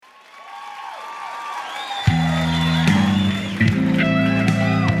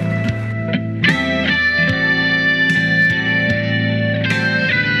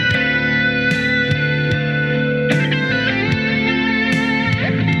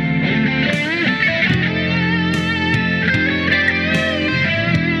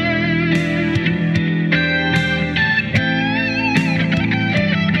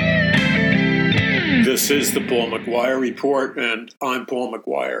is the Paul McGUIRE Report, and I'm Paul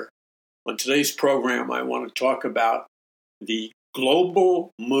McGUIRE. On today's program, I want to talk about the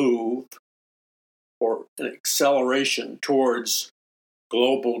global move or an acceleration towards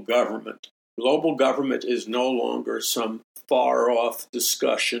global government. Global government is no longer some far-off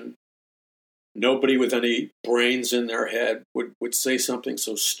discussion. Nobody with any brains in their head would say something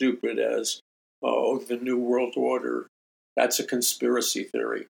so stupid as, oh, the New World Order. That's a conspiracy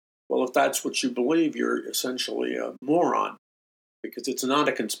theory. Well, if that's what you believe, you're essentially a moron, because it's not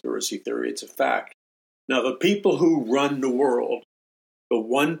a conspiracy theory, it's a fact. Now, the people who run the world, the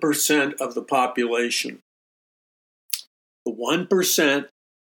 1% of the population, the 1%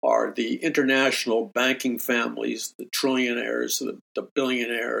 are the international banking families, the trillionaires, the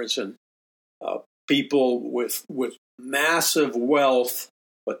billionaires, and people with massive wealth,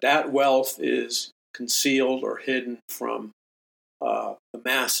 but that wealth is concealed or hidden from the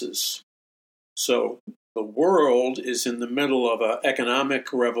masses. So the world is in the middle of an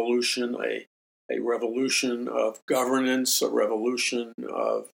economic revolution, a revolution of governance, a revolution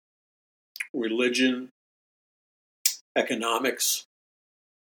of religion, economics.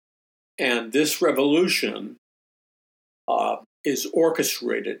 And this revolution is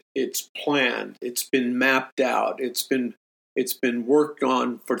orchestrated, it's planned, it's been mapped out, it's been worked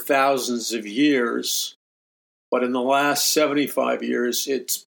on for thousands of years. But in the last 75 years,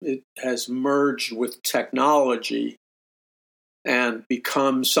 it has merged with technology and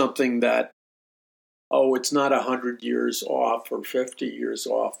become something that, it's not 100 years off or 50 years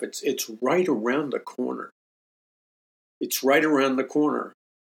off. It's right around the corner. It's right around the corner.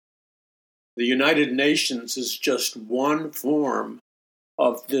 The United Nations is just one form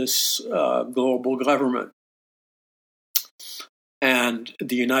of this global government. And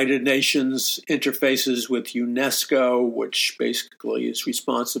the United Nations interfaces with UNESCO, which basically is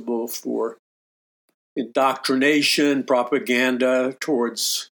responsible for indoctrination, propaganda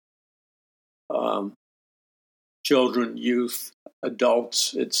towards children, youth,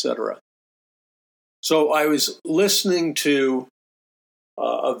 adults, etc. So I was listening to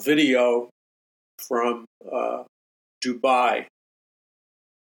a video from Dubai,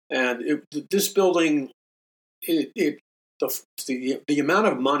 and this building, the amount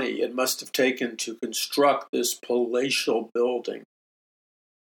of money it must have taken to construct this palatial building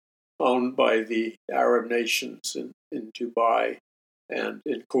owned by the Arab nations in Dubai and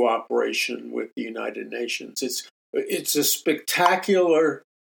in cooperation with the United Nations. It's a spectacular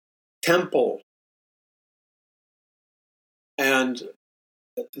temple. And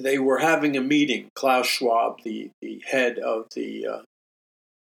they were having a meeting, Klaus Schwab, the head of the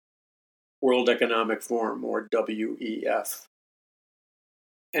World Economic Forum, or WEF.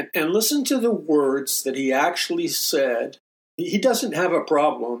 And listen to the words that he actually said. He doesn't have a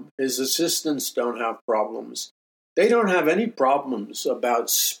problem. His assistants don't have problems. They don't have any problems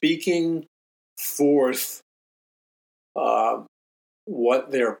about speaking forth what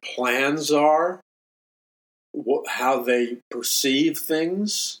their plans are, how they perceive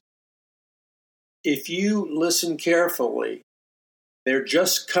things. If you listen carefully, they're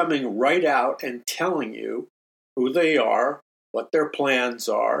just coming right out and telling you who they are, what their plans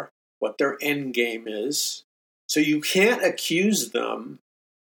are, what their end game is. So you can't accuse them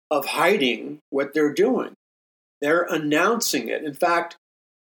of hiding what they're doing. They're announcing it. In fact,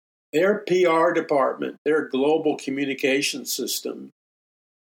 their PR department, their global communication system,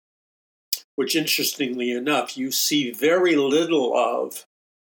 which interestingly enough, you see very little of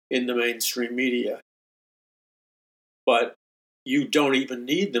in the mainstream media. But you don't even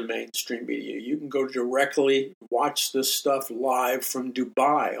need the mainstream media. You can go directly watch this stuff live from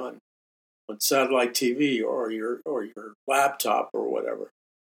Dubai on satellite TV or your laptop or whatever.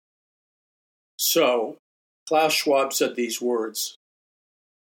 So, Klaus Schwab said these words: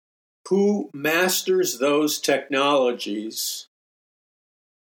 who masters those technologies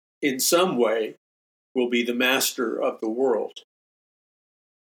in some way will be the master of the world.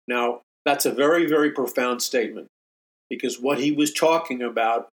 Now, that's a very, very profound statement, because what he was talking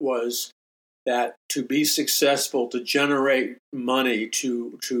about was that to be successful, to generate money,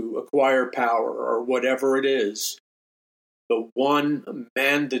 to acquire power, or whatever it is, the one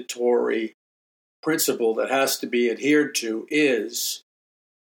mandatory principle that has to be adhered to is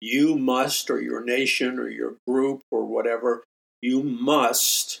you must, or your nation or your group or whatever, you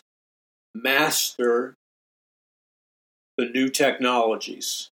must master the new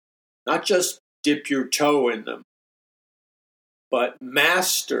technologies. Not just dip your toe in them, but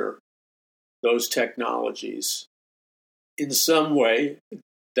master those technologies in some way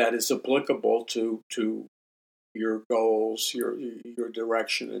that is applicable to your goals, your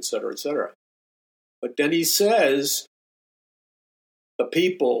direction, et cetera, et cetera. But then he says the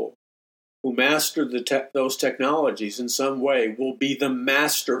people who master those technologies in some way will be the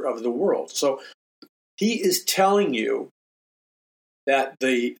master of the world. So he is telling you that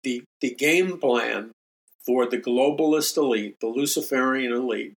the game plan for the globalist elite, the Luciferian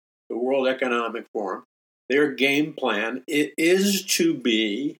elite, the World Economic Forum, their game plan is to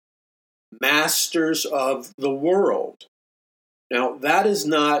be masters of the world. Now, that is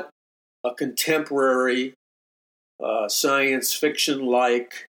not a contemporary science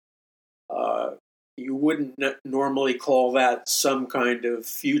fiction-like, you wouldn't normally call that some kind of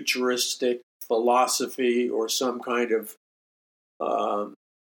futuristic philosophy or some kind of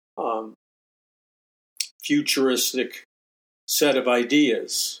futuristic set of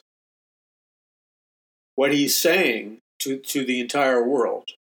ideas. What he's saying to the entire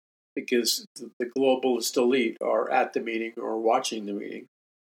world, because the globalist elite are at the meeting or watching the meeting,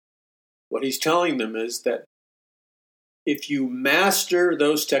 what he's telling them is that if you master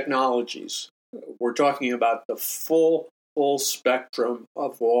those technologies, we're talking about the full spectrum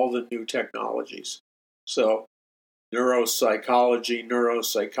of all the new technologies. So neuropsychology,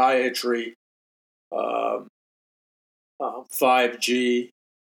 neuropsychiatry, 5G,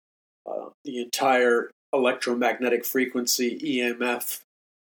 the entire electromagnetic frequency, EMF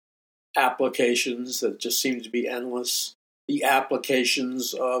applications that just seem to be endless, the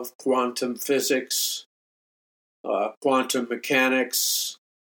applications of quantum physics, quantum mechanics,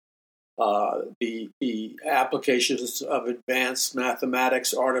 the applications of advanced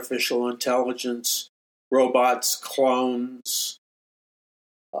mathematics, artificial intelligence, robots, clones,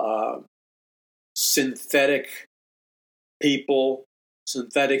 synthetic people,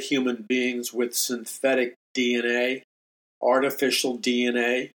 synthetic human beings with synthetic DNA, artificial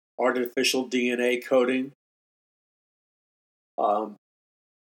DNA coding,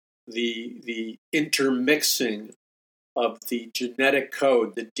 the intermixing of the genetic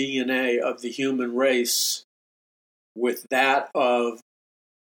code, the DNA of the human race, with that of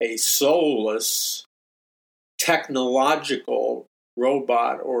a soulless technological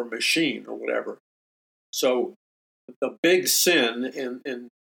robot or machine or whatever. So the big sin in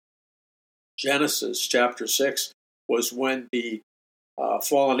Genesis chapter 6 was when the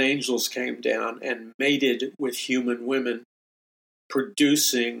fallen angels came down and mated with human women,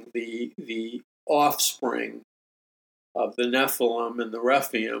 producing the offspring of the Nephilim and the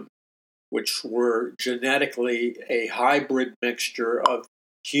Rephaim, which were genetically a hybrid mixture of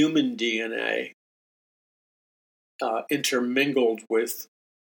human DNA intermingled with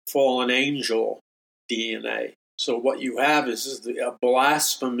fallen angel DNA. So what you have is a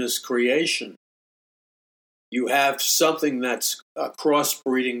blasphemous creation. You have something that's a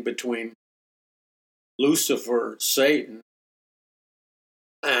crossbreeding between Lucifer, Satan,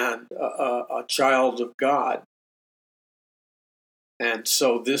 and a child of God. And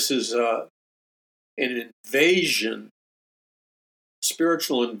so this is an invasion,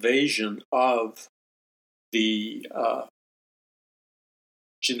 spiritual invasion of the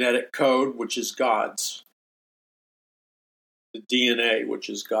genetic code, which is God's, the DNA, which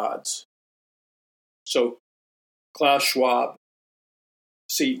is God's. So Klaus Schwab,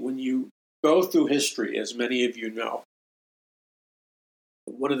 see, when you go through history, as many of you know,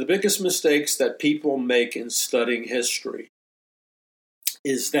 one of the biggest mistakes that people make in studying history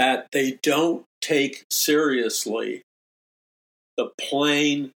is that they don't take seriously the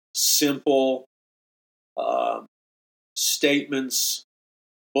plain, simple statements,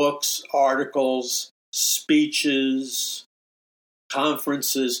 books, articles, speeches,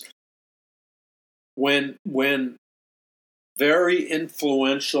 conferences. When very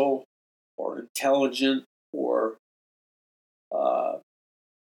influential or intelligent or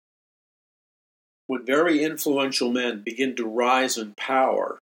when very influential men begin to rise in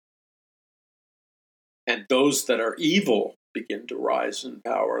power, and those that are evil begin to rise in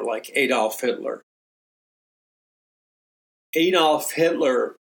power, like Adolf Hitler. Adolf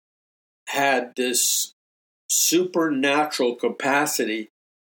Hitler had this supernatural capacity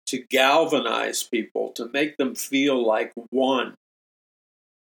to galvanize people, to make them feel like one.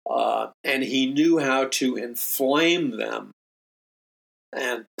 And he knew how to inflame them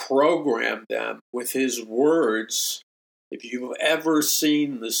and program them with his words. If you've ever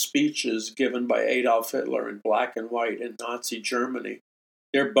seen the speeches given by Adolf Hitler in black and white in Nazi Germany,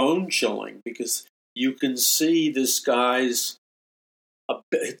 they're bone-chilling because you can see this guy's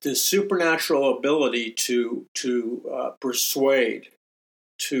the supernatural ability to persuade,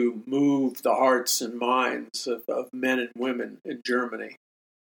 to move the hearts and minds of men and women in Germany.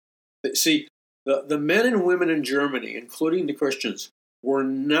 See, the men and women in Germany, including the Christians, were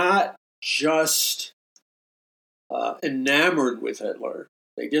not just enamored with Hitler.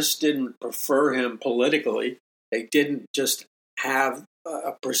 They just didn't prefer him politically. They didn't just have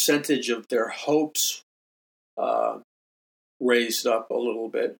a percentage of their hopes raised up a little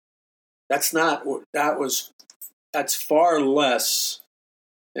bit. That's far less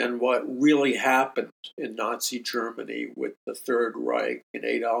than what really happened in Nazi Germany with the Third Reich and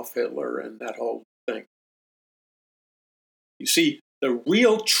Adolf Hitler and that whole thing. You see, the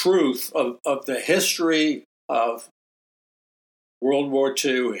real truth of the history of World War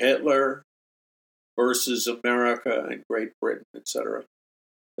II, Hitler versus America and Great Britain, etc.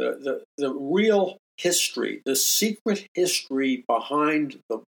 The real history, the secret history behind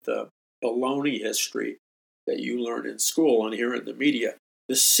the baloney history that you learn in school and hear in the media,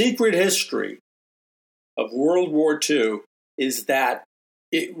 the secret history of World War II is that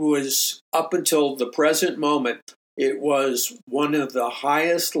it was, up until the present moment, it was one of the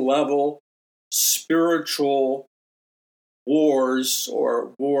highest level spiritual wars,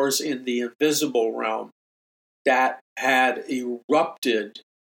 or wars in the invisible realm, that had erupted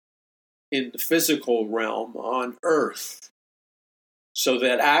in the physical realm on Earth, so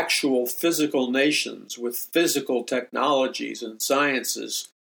that actual physical nations with physical technologies and sciences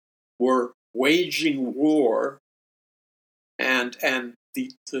were waging war, and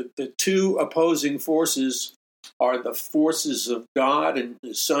the two opposing forces are the forces of God and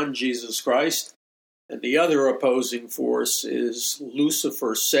His Son, Jesus Christ, and the other opposing force is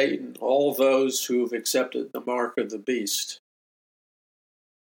Lucifer, Satan, all those who have accepted the mark of the beast.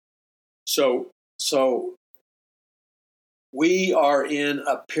 So we are in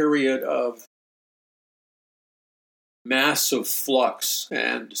a period of massive flux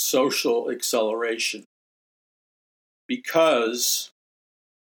and social acceleration because,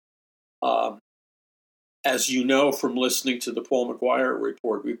 as you know from listening to the Paul McGUIRE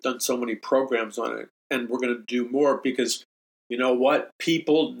report, we've done so many programs on it, and we're going to do more because, you know what?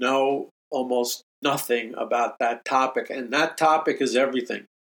 People know almost nothing about that topic, and that topic is everything.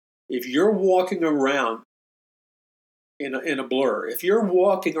 If you're walking around in a blur, if you're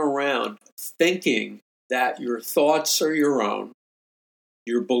walking around thinking that your thoughts are your own,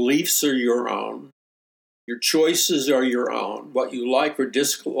 your beliefs are your own, your choices are your own, what you like or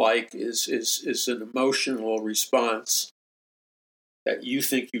dislike is an emotional response that you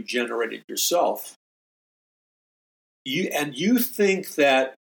think you generated yourself. You think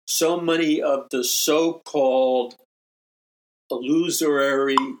that so many of the so-called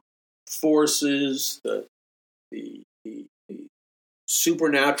illusory forces, the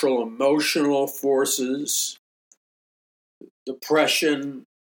supernatural emotional forces, depression,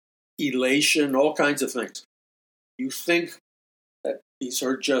 elation, all kinds of things. You think that these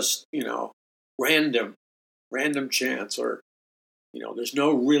are just, random chance, or, there's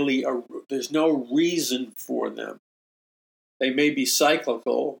no reason for them. They may be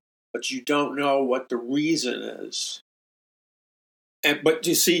cyclical, but you don't know what the reason is. But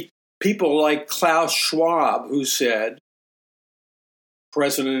you see, people like Klaus Schwab, who said,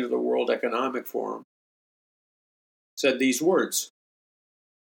 president of the World Economic Forum, said these words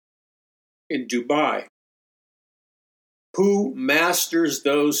in Dubai: who masters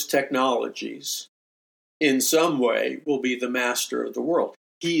those technologies in some way will be the master of the world.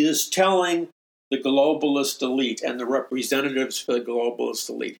 He is telling the globalist elite and the representatives for the globalist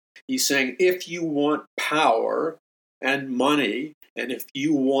elite, he's saying, if you want power and money, and if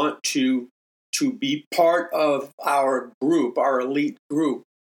you want to be part of our group, our elite group,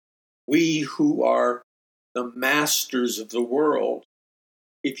 we who are the masters of the world,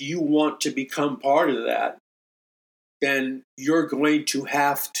 if you want to become part of that, then you're going to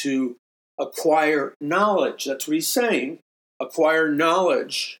have to acquire knowledge. That's what he's saying. Acquire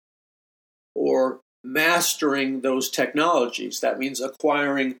knowledge, or mastering those technologies. That means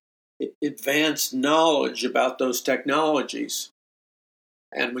acquiring advanced knowledge about those technologies.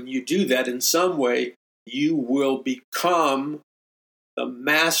 And when you do that, in some way, you will become the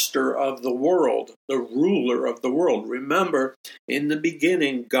master of the world, the ruler of the world. Remember, in the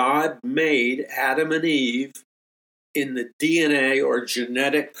beginning, God made Adam and Eve in the DNA or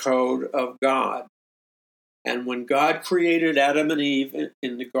genetic code of God. And when God created Adam and Eve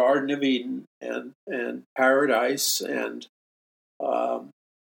in the Garden of Eden and paradise and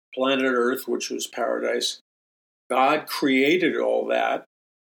planet Earth, which was paradise, God created all that.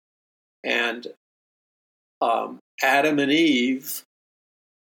 And Adam and Eve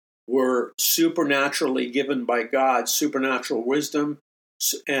were supernaturally given by God supernatural wisdom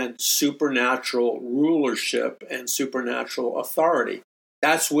and supernatural rulership and supernatural authority.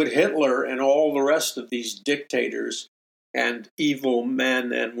 That's what Hitler and all the rest of these dictators and evil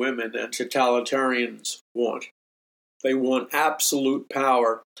men and women and totalitarians want. They want absolute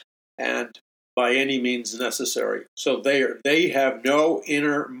power and by any means necessary. So they have no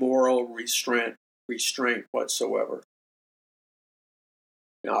inner moral restraint whatsoever.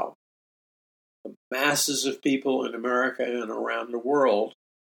 Now, the masses of people in America and around the world,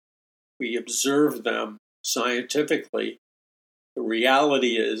 we observe them scientifically. The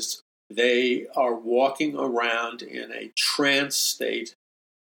reality is they are walking around in a trance state,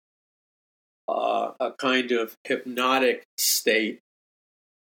 a kind of hypnotic state,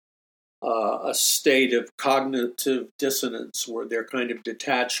 a state of cognitive dissonance where they're kind of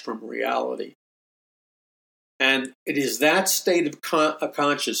detached from reality. And it is that state of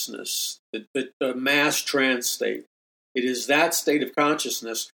consciousness, the mass trance state, it is that state of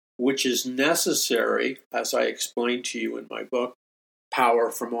consciousness which is necessary, as I explained to you in my book,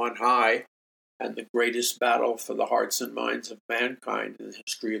 Power from On High, and the greatest battle for the hearts and minds of mankind in the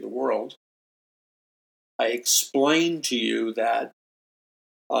history of the world. I explained to you that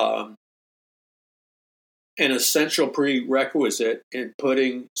an essential prerequisite in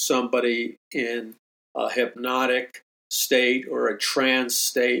putting somebody in a hypnotic state or a trance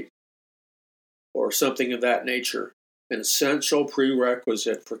state or something of that nature, an essential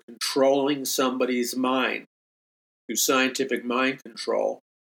prerequisite for controlling somebody's mind through scientific mind control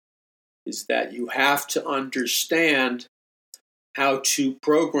is that you have to understand how to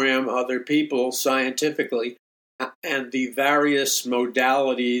program other people scientifically and the various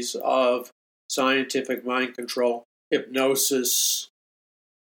modalities of scientific mind control, hypnosis,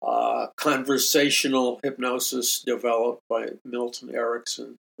 conversational hypnosis developed by Milton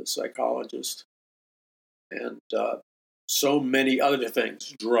Erickson, the psychologist, and so many other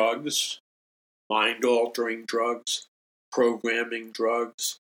things, drugs, mind-altering drugs, programming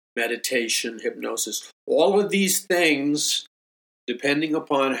drugs, meditation, hypnosis. All of these things, depending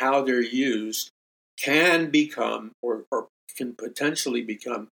upon how they're used, can become or can potentially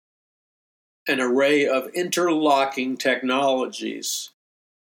become an array of interlocking technologies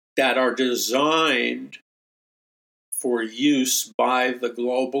that are designed for use by the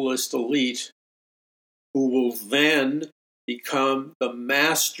globalist elite, who will then become the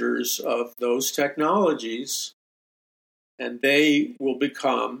masters of those technologies, and they will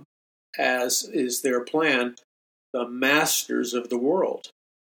become, as is their plan, the masters of the world.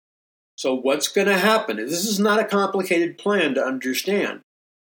 So what's going to happen? This is not a complicated plan to understand.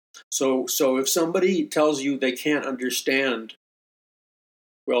 So if somebody tells you they can't understand,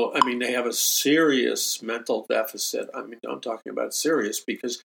 well, I mean, they have a serious mental deficit. I mean, I'm talking about serious,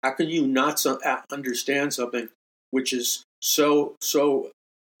 because how can you not understand something which is so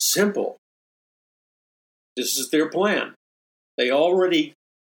simple? This is their plan. They already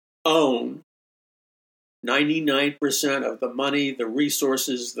own 99% of the money, the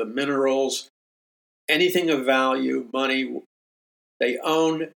resources, the minerals, anything of value, money. They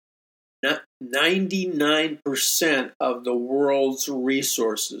own 99% of the world's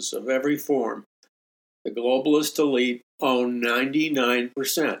resources of every form. The globalist elite own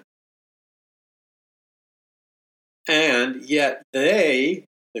 99%. And yet they,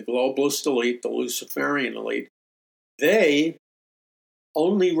 the globalist elite, the Luciferian elite, they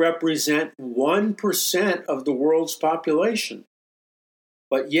only represent 1% of the world's population.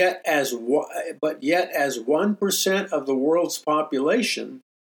 But yet as 1% of the world's population,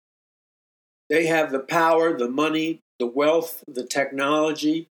 they have the power, the money, the wealth, the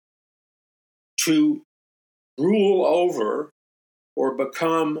technology to rule over or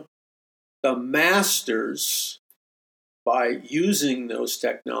become the masters by using those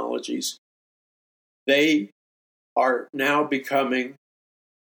technologies. They are now becoming,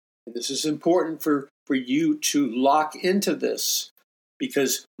 and this is important for you to lock into this,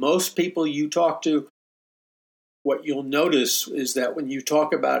 because most people you talk to, what you'll notice is that when you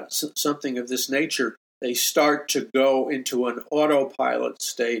talk about something of this nature, they start to go into an autopilot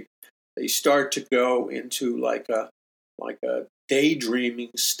state. They start to go into like a daydreaming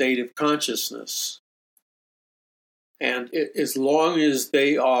state of consciousness. And as long as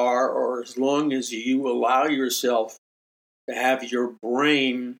they are, or as long as you allow yourself to have your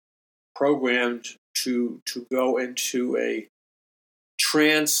brain programmed to go into a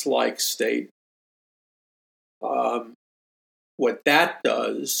trance-like state, what that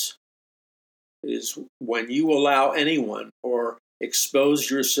does is when you allow anyone or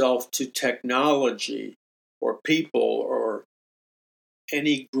expose yourself to technology or people or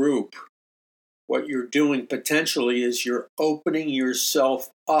any group, what you're doing potentially is you're opening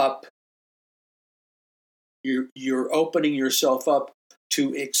yourself up. You're opening yourself up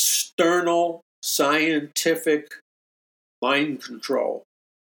to external scientific mind control,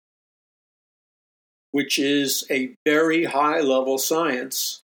 which is a very high-level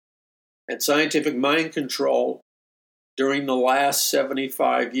science. And scientific mind control during the last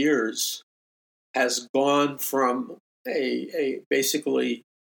 75 years has gone from a basically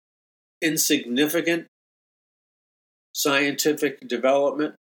insignificant scientific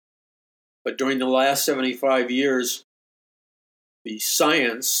development, but during the last 75 years, the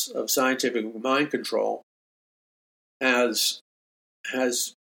science of scientific mind control has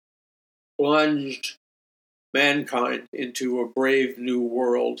plunged mankind into a brave new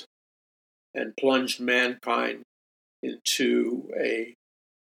world and plunged mankind into a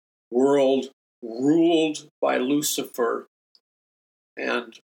world ruled by Lucifer.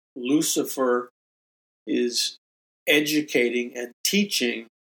 And Lucifer is educating and teaching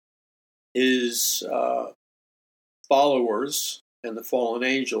his followers and the fallen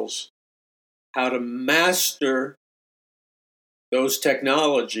angels how to master those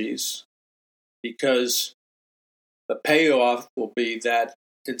technologies, because the payoff will be that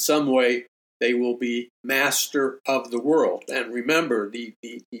in some way they will be master of the world. And remember, the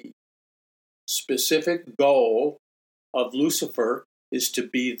specific goal of Lucifer is to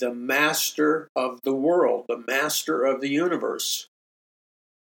be the master of the world, the master of the universe.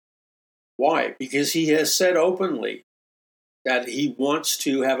 Why? Because he has said openly that he wants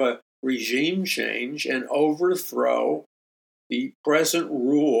to have a regime change and overthrow the present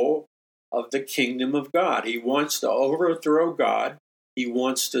rule of the kingdom of God. He wants to overthrow God. He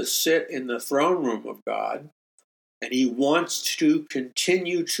wants to sit in the throne room of God. And he wants to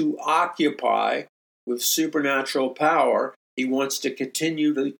continue to occupy with supernatural power. He wants to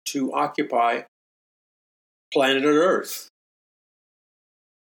continue to occupy planet Earth,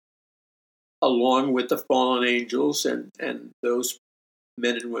 along with the fallen angels and those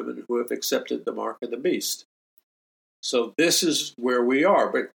men and women who have accepted the mark of the beast. So this is where we are.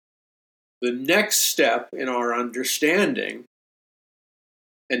 But the next step in our understanding,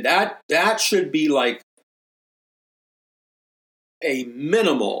 and that should be like a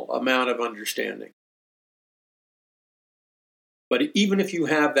minimal amount of understanding. But even if you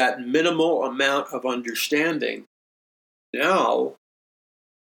have that minimal amount of understanding, now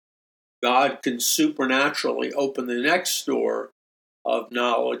God can supernaturally open the next door of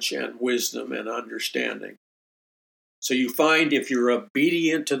knowledge and wisdom and understanding. So you find if you're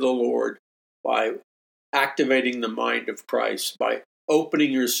obedient to the Lord by activating the mind of Christ, by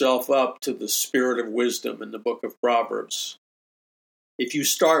opening yourself up to the spirit of wisdom in the book of Proverbs, if you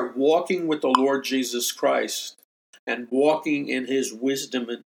start walking with the Lord Jesus Christ and walking in his wisdom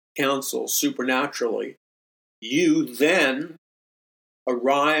and counsel supernaturally, you then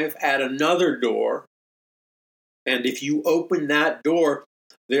arrive at another door. And if you open that door,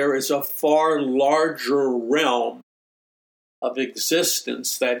 there is a far larger realm of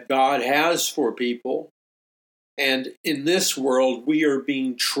existence that God has for people. And in this world, we are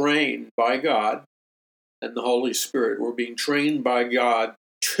being trained by God and the Holy Spirit. We're being trained by God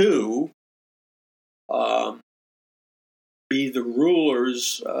to be the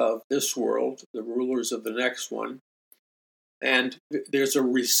rulers of this world, the rulers of the next one. And there's a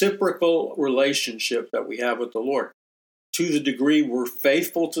reciprocal relationship that we have with the Lord. To the degree we're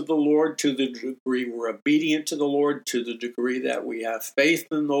faithful to the Lord, to the degree we're obedient to the Lord, to the degree that we have faith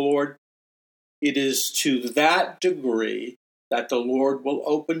in the Lord, it is to that degree that the Lord will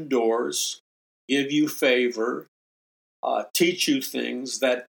open doors, give you favor, teach you things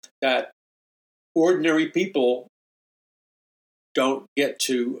that ordinary people don't get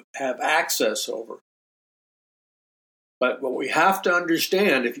to have access over. But what we have to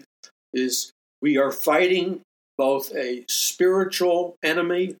understand is we are fighting both a spiritual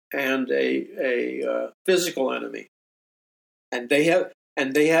enemy and a physical enemy. And they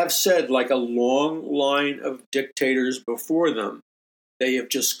have said, like a long line of dictators before them, they have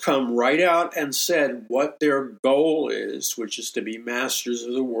just come right out and said what their goal is, which is to be masters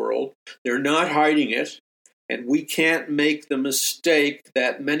of the world. They're not hiding it, and we can't make the mistake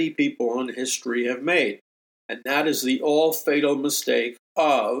that many people in history have made. And that is the all-fatal mistake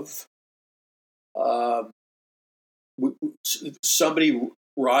of somebody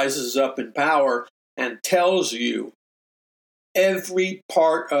rises up in power and tells you every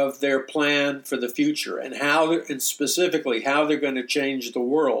part of their plan for the future and specifically how they're going to change the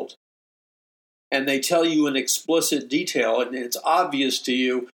world. And they tell you in explicit detail, and it's obvious to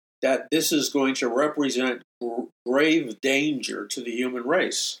you that this is going to represent grave danger to the human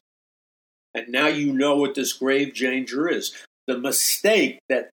race. And now you know what this grave danger is. The mistake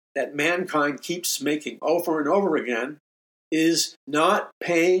that mankind keeps making over and over again is not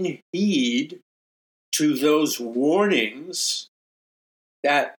paying heed to those warnings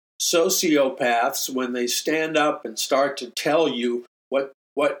that sociopaths, when they stand up and start to tell you what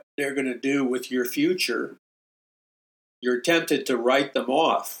they're going to do with your future, you're tempted to write them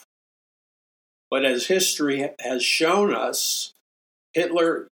off. But as history has shown us,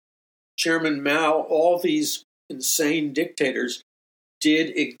 Hitler, Chairman Mao, all these insane dictators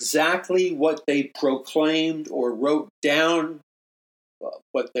did exactly what they proclaimed or wrote down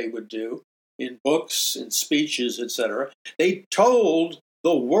what they would do in books, in speeches, etc. They told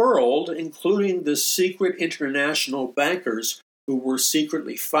the world, including the secret international bankers who were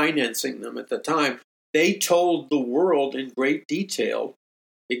secretly financing them at the time, they told the world in great detail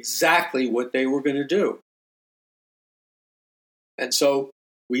exactly what they were going to do. And so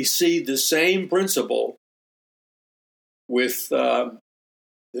we see the same principle with the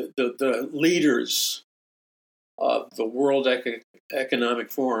leaders of the World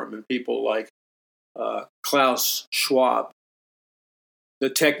Economic Forum and people like Klaus Schwab. The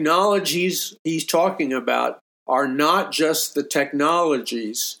technologies he's talking about are not just the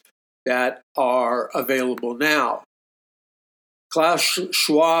technologies that are available now. Klaus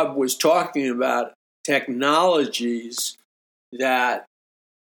Schwab was talking about technologies that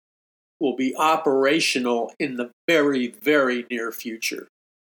will be operational in the very, very near future.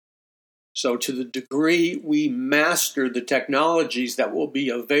 So to the degree we master the technologies that will be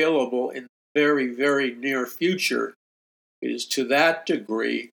available in the very, very near future, it is to that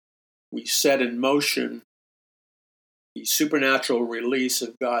degree we set in motion the supernatural release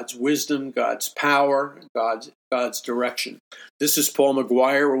of God's wisdom, God's power, God's direction. This is Paul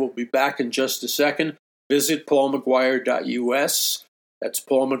McGUIRE. We'll be back in just a second. Visit paulmcguire.us. That's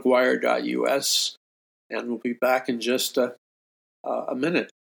paulmcguire.us. And we'll be back in just a minute.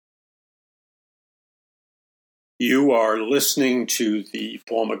 You are listening to the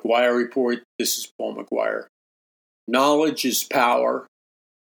Paul McGUIRE Report. This is Paul McGUIRE. Knowledge is power.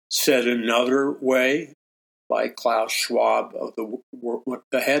 Said another way by Klaus Schwab, of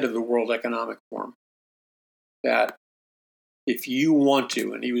the head of the World Economic Forum, that if you want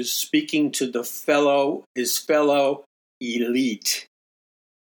to, and he was speaking to his fellow elite,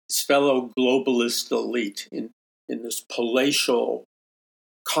 his fellow globalist elite in this palatial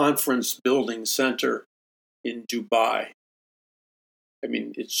conference building center in Dubai. I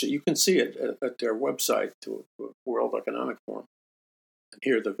mean, you can see it at their website, to World Economic Forum, and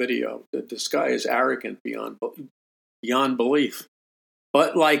hear the video. This guy is arrogant beyond belief.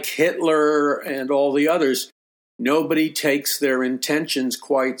 But like Hitler and all the others, nobody takes their intentions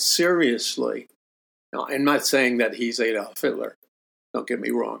quite seriously. Now, I'm not saying that he's Adolf Hitler. Don't get me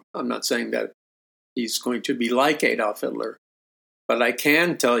wrong. I'm not saying that he's going to be like Adolf Hitler. But I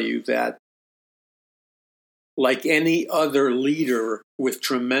can tell you that, like any other leader with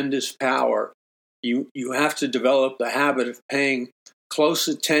tremendous power, you have to develop the habit of paying close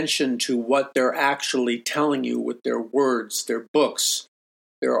attention to what they're actually telling you with their words, their books,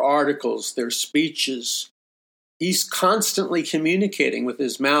 their articles, their speeches. He's constantly communicating with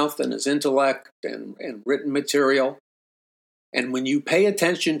his mouth and his intellect and written material. And when you pay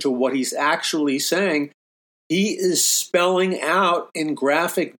attention to what he's actually saying, he is spelling out in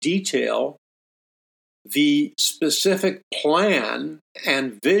graphic detail the specific plan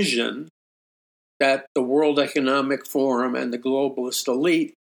and vision that the World Economic Forum and the globalist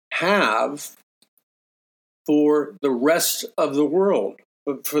elite have for the rest of the world,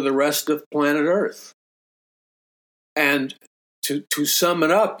 for the rest of planet Earth. And to sum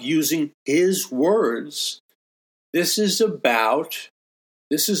it up using his words, this is about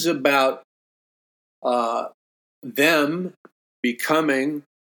them becoming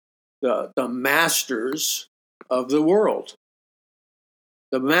the masters of the world.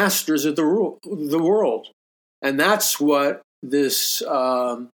 The masters of the world. And that's what this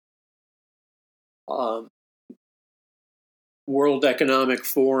World Economic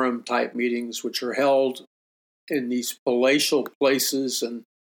Forum type meetings, which are held in these palatial places, and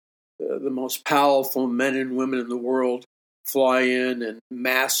the most powerful men and women in the world fly in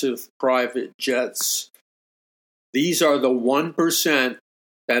massive private jets. These are the 1%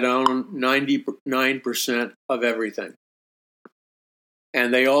 that own 99% of everything.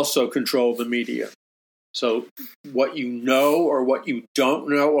 And they also control the media. So what you know or what you don't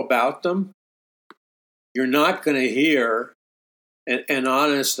know about them, you're not going to hear an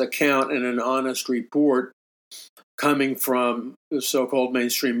honest account and an honest report coming from the so-called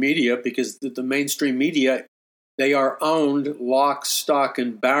mainstream media, because the mainstream media, they are owned lock, stock,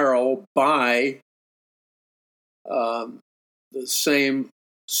 and barrel by the same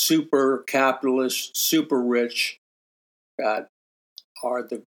super capitalist, super rich that are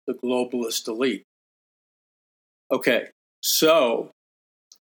the globalist elite. Okay, so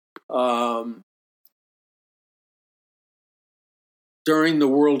during the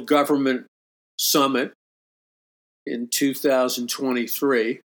World Government Summit in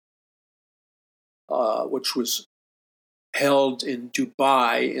 2023, which was held in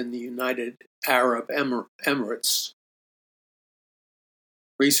Dubai in the United Arab Emirates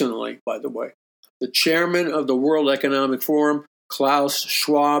recently, by the way, the chairman of the World Economic Forum, Klaus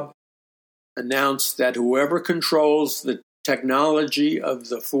Schwab, announced that whoever controls the technology of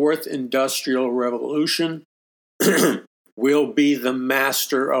the fourth industrial revolution will be the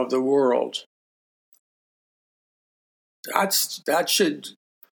master of the world. That should,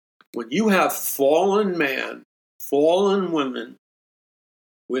 when you have fallen man, fallen women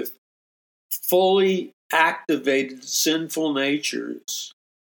with fully activated sinful natures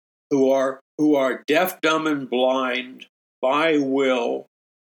who are deaf, dumb, and blind by will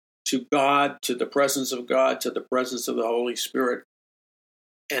to God, to the presence of God, to the presence of the Holy Spirit.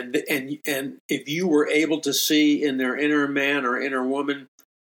 And if you were able to see in their inner man or inner woman,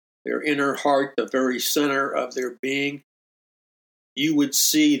 their inner heart, the very center of their being, you would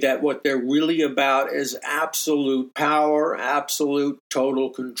see that what they're really about is absolute power, absolute total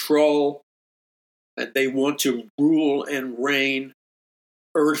control, and they want to rule and reign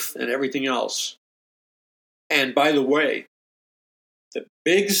earth and everything else. And by the way, the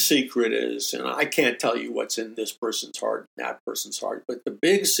big secret is, and I can't tell you what's in this person's heart, that person's heart, but the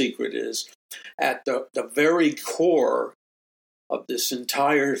big secret is at the very core of this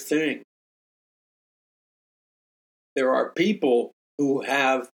entire thing. There are people who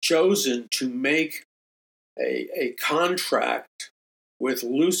have chosen to make a contract with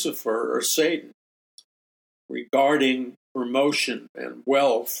Lucifer or Satan regarding promotion and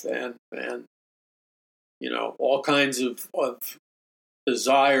wealth and all kinds of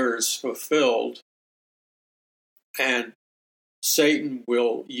desires fulfilled, and Satan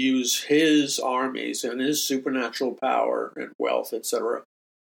will use his armies and his supernatural power and wealth, etc.,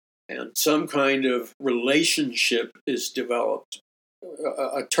 and some kind of relationship is developed.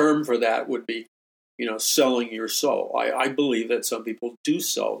 A term for that would be, selling your soul. I believe that some people do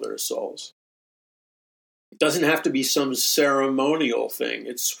sell their souls. It doesn't have to be some ceremonial thing.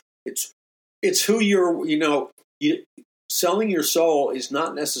 It's who you're. Selling your soul is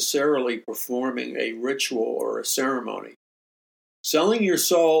not necessarily performing a ritual or a ceremony. Selling your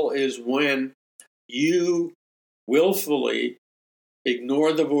soul is when you willfully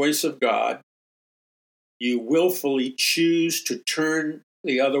ignore the voice of God, you willfully choose to turn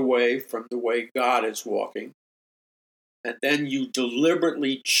the other way from the way God is walking, and then you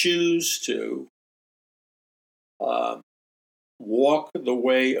deliberately choose to walk the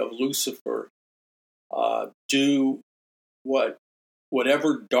way of Lucifer, do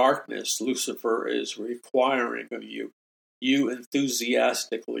whatever darkness Lucifer is requiring of you, you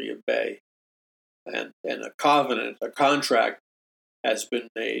enthusiastically obey. And a covenant, a contract has been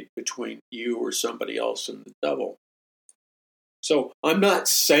made between you or somebody else and the devil. So I'm not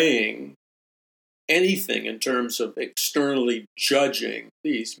saying anything in terms of externally judging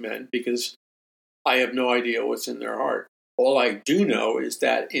these men because I have no idea what's in their heart. All I do know is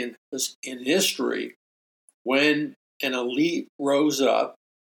that in history, when an elite rose up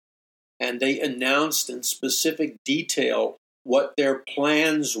and they announced in specific detail what their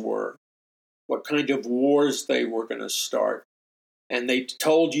plans were, what kind of wars they were going to start, and they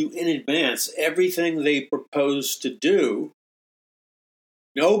told you in advance everything they proposed to do,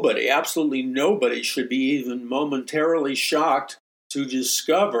 nobody, absolutely nobody, should be even momentarily shocked to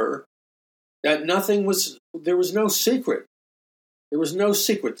discover that there was no secret. There was no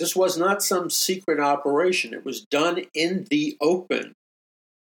secret. This was not some secret operation. It was done in the open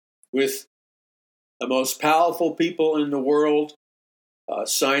with the most powerful people in the world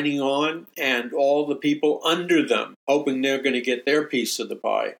signing on, and all the people under them, hoping they're going to get their piece of the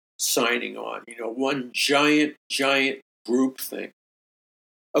pie, signing on. One giant group thing.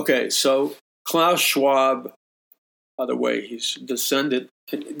 Okay, so Klaus Schwab, by the way, he's descended,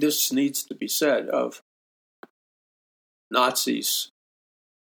 this needs to be said, of Nazis.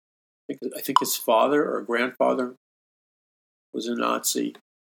 I think his father or grandfather was a Nazi,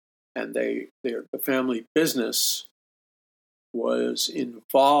 and the family business was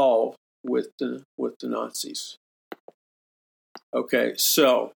involved with the Nazis. Okay,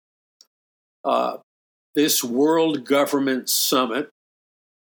 so this World Government Summit,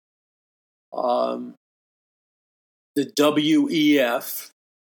 the WEF,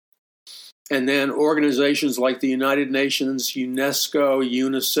 and then organizations like the United Nations, UNESCO,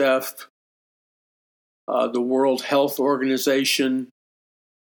 UNICEF, the World Health Organization,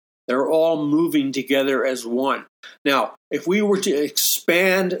 They're all moving together as one. Now, if we were to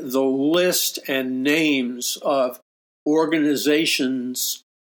expand the list and names of organizations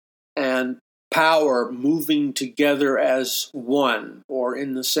and power moving together as one or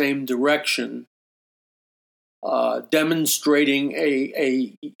in the same direction, demonstrating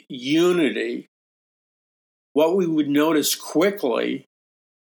a unity, what we would notice quickly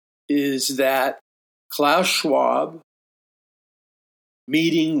is that Klaus Schwab,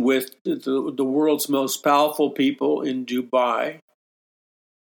 meeting with the world's most powerful people in Dubai,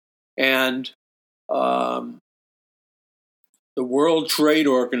 and the World Trade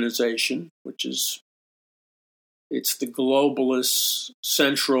Organization, which is it's the globalist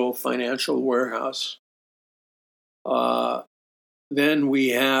central financial warehouse. Then we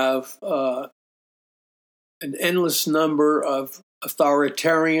have an endless number of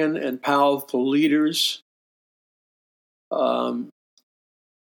authoritarian and powerful leaders.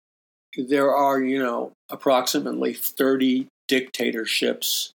 There are, approximately 30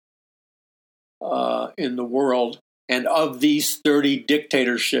 dictatorships in the world. And of these 30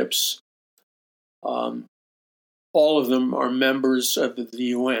 dictatorships, all of them are members of the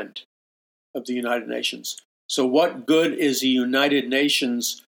UN, of the United Nations. So what good is a United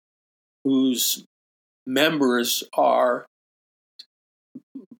Nations whose members are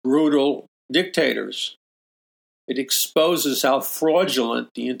brutal dictators? It exposes how fraudulent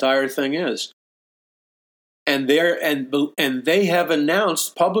the entire thing is. And they have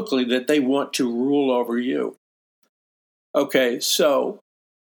announced publicly that they want to rule over you. Okay, so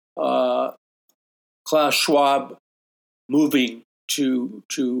Klaus Schwab moving to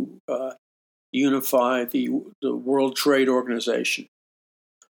unify the World Trade Organization,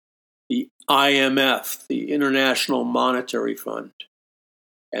 the IMF, the International Monetary Fund.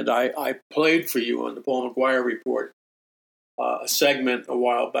 And I played for you on the Paul McGUIRE Report a segment a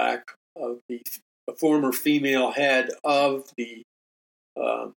while back of the former female head of the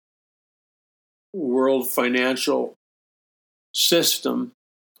world financial system,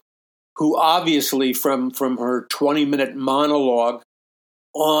 who obviously from her 20-minute monologue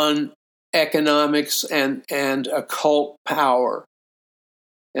on economics and occult power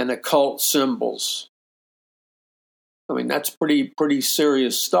and occult symbols. I mean, that's pretty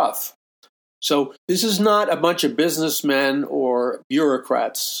serious stuff. So this is not a bunch of businessmen or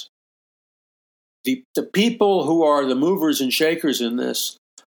bureaucrats. The people who are the movers and shakers in this,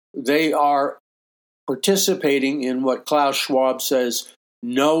 they are participating in what Klaus Schwab says,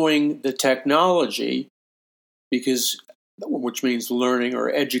 knowing the technology, which means learning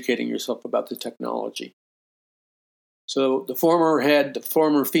or educating yourself about the technology. So the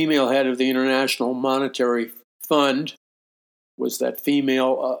former female head of the International Monetary Fund was that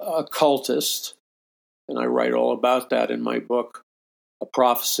female occultist, and I write all about that in my book, A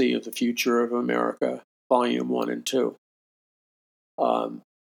Prophecy of the Future of America, Volume 1 and 2.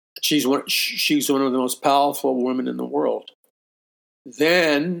 She's one of the most powerful women in the world.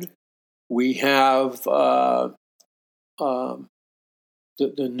 Then we have the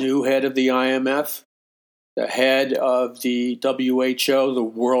new head of the IMF, the head of the WHO, the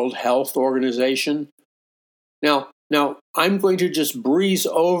World Health Organization. Now, I'm going to just breeze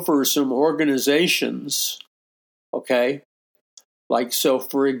over some organizations, okay? Like, so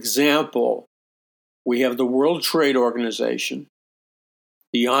for example, we have the World Trade Organization,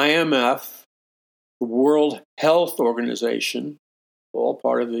 the IMF, the World Health Organization, all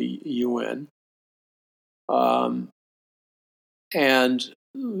part of the UN, and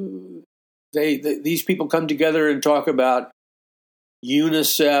these people come together and talk about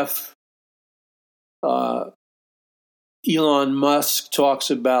UNICEF. Elon Musk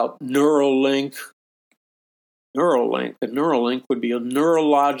talks about Neuralink. The Neuralink would be a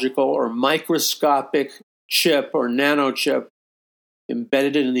neurological or microscopic chip or nanochip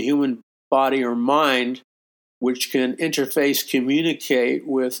embedded in the human body or mind, which can communicate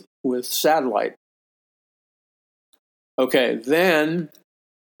with satellite. Okay, then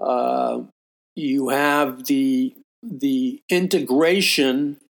you have the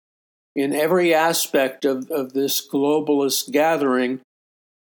integration in every aspect of this globalist gathering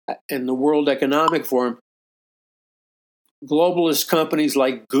in the World Economic Forum. Globalist companies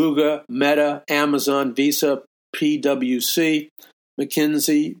like Google, Meta, Amazon, Visa, PwC,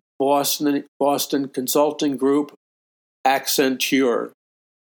 McKinsey, Boston Consulting Group, Accenture.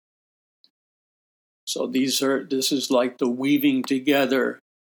 So this is like the weaving together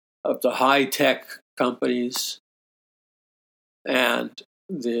of the high-tech companies and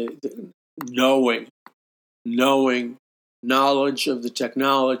the knowledge of the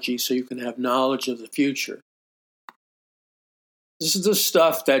technology, so you can have knowledge of the future. This is the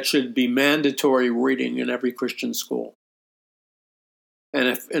stuff that should be mandatory reading in every Christian school.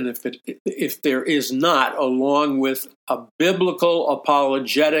 And if there is not, along with a biblical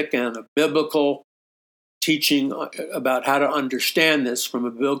apologetic and a biblical teaching about how to understand this from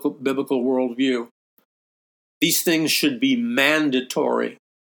a biblical worldview, these things should be mandatory.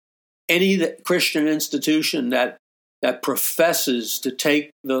 Any Christian institution that professes to take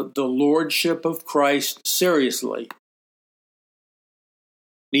the lordship of Christ seriously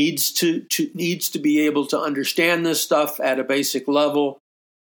needs to be able to understand this stuff at a basic level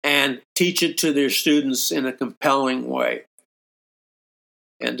and teach it to their students in a compelling way.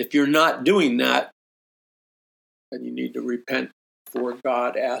 And if you're not doing that, then you need to repent before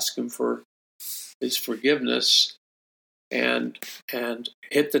God, ask Him for His forgiveness, and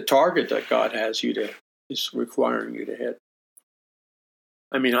hit the target that God is requiring you to hit.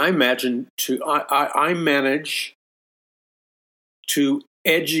 I mean, I manage to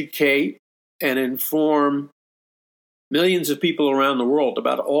educate and inform millions of people around the world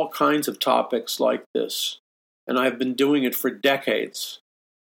about all kinds of topics like this. And I've been doing it for decades.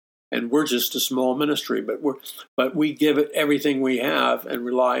 And we're just a small ministry, but we give it everything we have and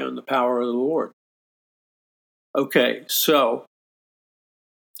rely on the power of the Lord. Okay, so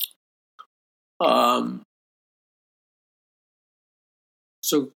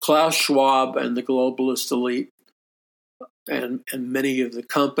Klaus Schwab and the globalist elite and many of the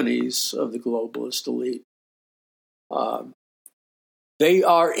companies of the globalist elite, they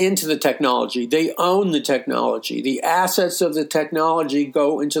are into the technology. They own the technology. The assets of the technology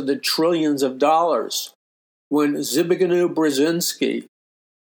go into the trillions of dollars. When Zbigniew Brzezinski,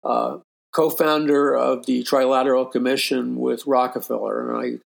 co-founder of the Trilateral Commission with Rockefeller, and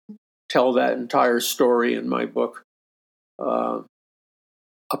I tell that entire story in my book, A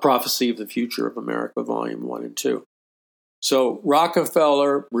Prophecy of the Future of America, Volume 1 and 2. So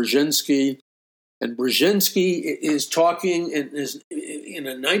Rockefeller, Brzezinski, and Brzezinski is talking in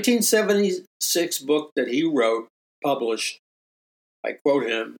a 1976 book that he wrote, published. I quote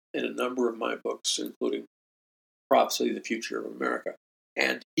him in a number of my books, including Prophecy of the Future of America.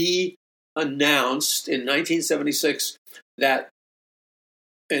 And he announced in 1976 that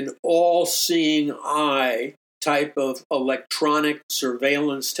an all-seeing eye type of electronic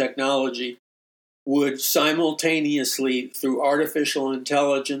surveillance technology would simultaneously, through artificial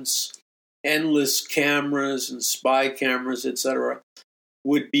intelligence, endless cameras and spy cameras, etc.,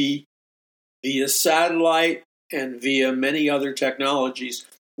 would be via satellite and via many other technologies,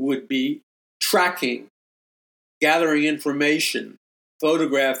 would be tracking, gathering information,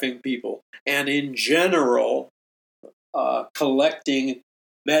 photographing people, and in general, collecting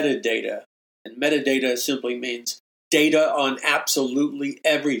metadata. And metadata simply means data on absolutely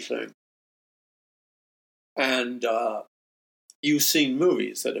everything. And you've seen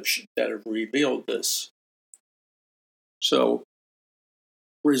movies that have revealed this. So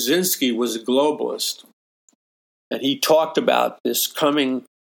Brzezinski was a globalist, and he talked about this coming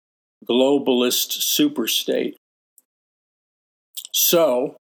globalist superstate.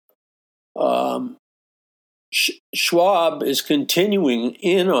 So Schwab is continuing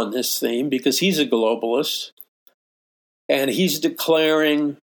in on this theme because he's a globalist, and he's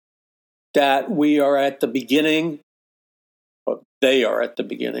declaring that we are at the beginning. They are at the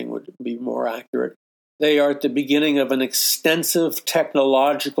beginning, would be more accurate. They are at the beginning of an extensive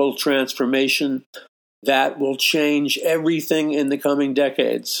technological transformation that will change everything in the coming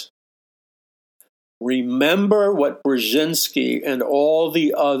decades. Remember what Brzezinski and all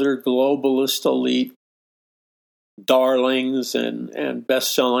the other globalist elite darlings and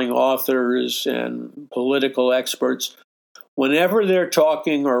best-selling authors and political experts, whenever they're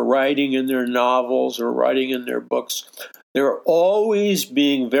talking or writing in their novels or writing in their books, they're always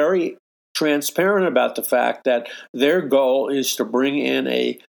being very transparent about the fact that their goal is to bring in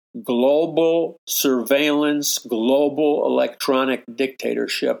a global surveillance, global electronic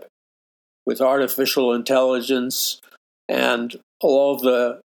dictatorship with artificial intelligence and all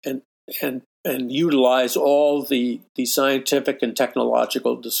the and utilize all the scientific and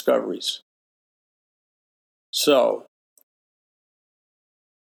technological discoveries. So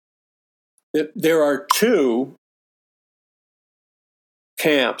there are two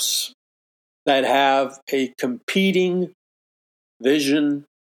camps that have a competing vision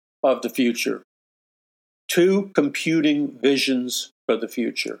of the future. Two competing visions for the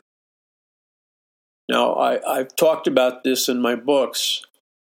future. Now, I've talked about this in my books,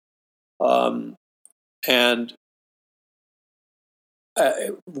 and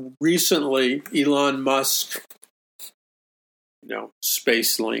recently Elon Musk,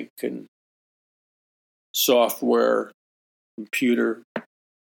 SpaceLink and software computer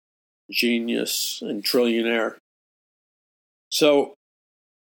genius and trillionaire. So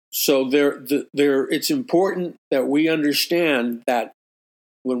it's important that we understand that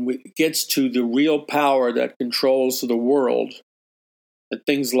when it gets to the real power that controls the world, and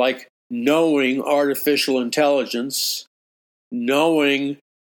things like knowing artificial intelligence, knowing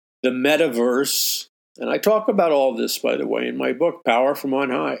the metaverse, and I talk about all this, by the way, in my book, Power from On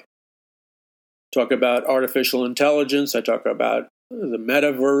High. Talk about artificial intelligence, I talk about the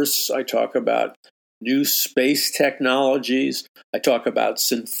metaverse, I talk about new space technologies, I talk about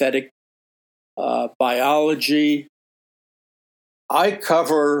synthetic biology. I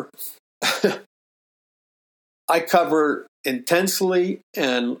cover intensely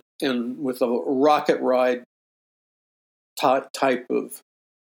and with a rocket ride type of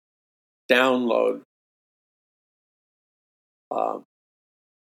download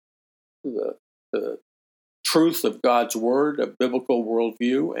the truth of God's Word, a biblical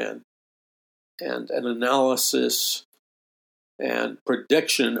worldview, and an analysis and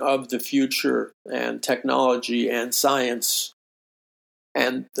prediction of the future and technology and science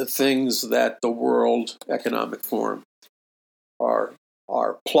and the things that the World Economic Forum are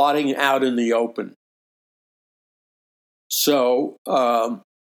plotting out in the open. So the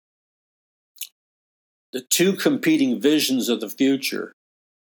two competing visions of the future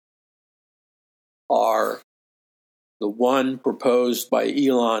are the one proposed by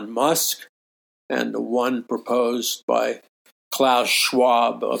Elon Musk and the one proposed by Klaus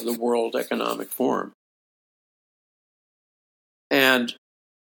Schwab of the World Economic Forum. And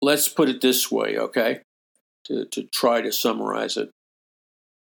let's put it this way, okay, to try to summarize it.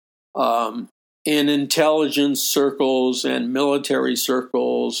 In intelligence circles and military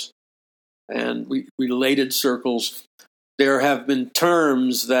circles and related circles, there have been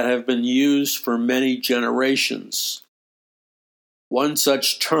terms that have been used for many generations. One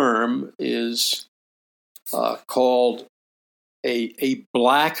such term is called a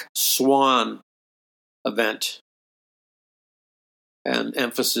black swan event, and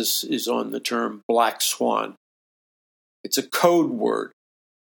emphasis is on the term black swan. It's a code word.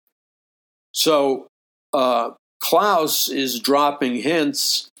 So Klaus is dropping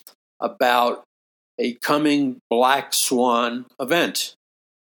hints about a coming black swan event,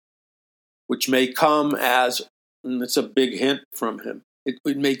 which may come as, and it's a big hint from him,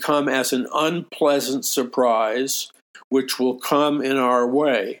 it may come as an unpleasant surprise, which will come in our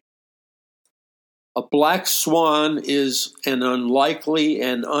way. A black swan is an unlikely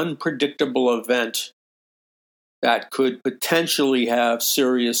and unpredictable event that could potentially have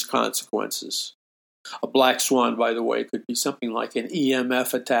serious consequences. A black swan, by the way, could be something like an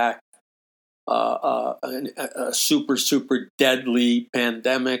EMF attack, a super deadly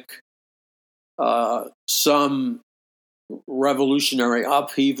pandemic, some revolutionary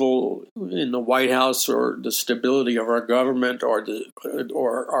upheaval in the White House, or the stability of our government, or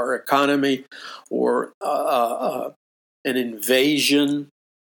our economy, or an invasion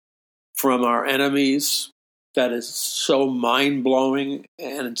from our enemies that is so mind-blowing,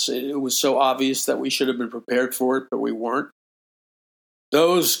 and it was so obvious that we should have been prepared for it, but we weren't.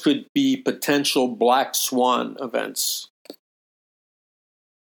 Those could be potential black swan events.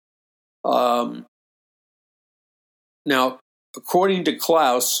 Now, according to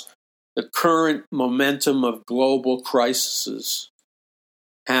Klaus, the current momentum of global crises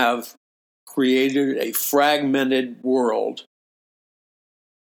have created a fragmented world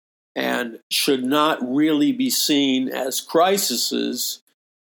and should not really be seen as crises,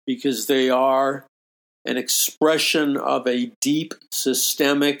 because they are an expression of a deep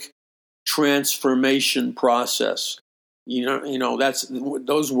systemic transformation process. That's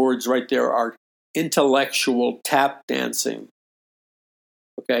those words right there are intellectual tap dancing.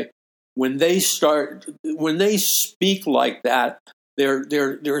 Okay, when they speak like that,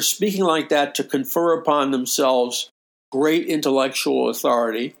 they're speaking like that to confer upon themselves great intellectual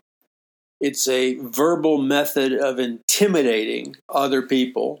authority. It's a verbal method of intimidating other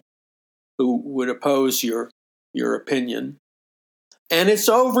people who would oppose your opinion, and it's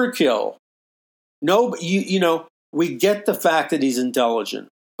overkill. No, we get the fact that he's intelligent.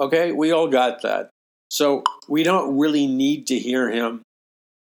 Okay, we all got that. So we don't really need to hear him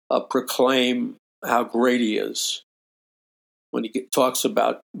proclaim how great he is when he talks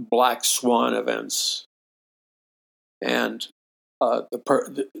about black swan events and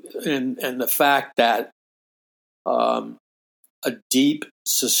the fact that a deep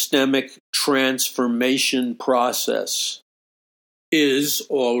systemic transformation process is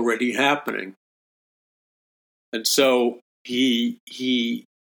already happening. And so he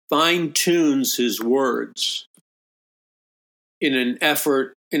fine-tunes his words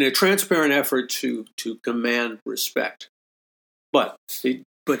in a transparent effort to command respect. But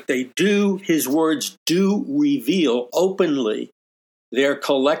his words do reveal openly their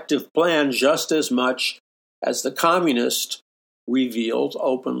collective plan just as much as the communist revealed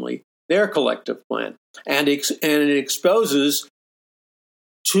openly their collective plan. And it exposes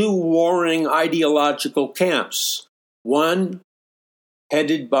two warring ideological camps, one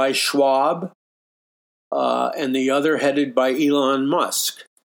headed by Schwab and the other headed by Elon Musk.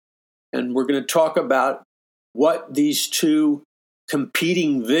 And we're going to talk about what these two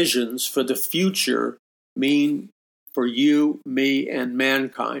competing visions for the future mean for you, me, and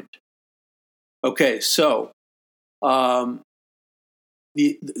mankind. Okay, so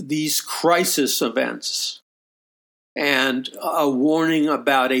these crisis events and a warning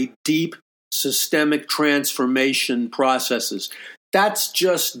about a deep systemic transformation processes, that's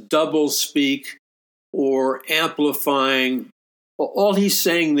just doublespeak or amplifying. All he's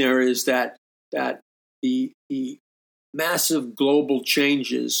saying there is that the massive global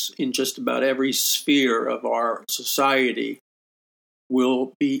changes in just about every sphere of our society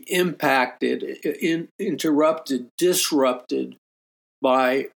will be impacted, interrupted, disrupted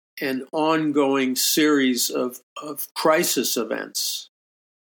by an ongoing series of crisis events.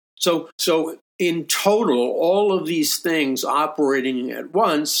 So in total, all of these things operating at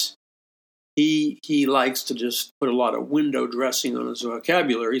once, he likes to just put a lot of window dressing on his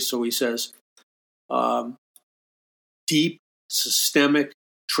vocabulary. So he says, deep systemic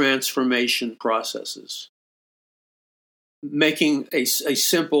transformation processes, making a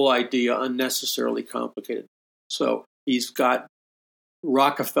simple idea unnecessarily complicated. So he's got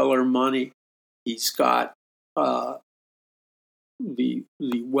Rockefeller money, he's got the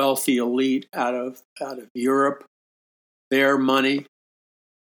wealthy elite out of Europe, their money,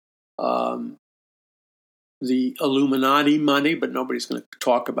 the Illuminati money, but nobody's going to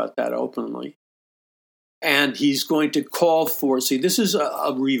talk about that openly. And he's going to call for, this is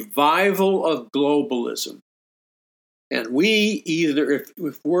a revival of globalism. And we either,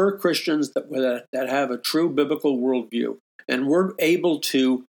 if we're Christians that have a true biblical worldview, and we're able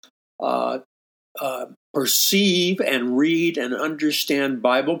to perceive and read and understand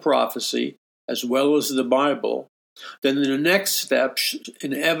Bible prophecy as well as the Bible, then the next step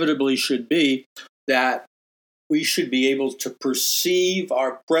inevitably should be that we should be able to perceive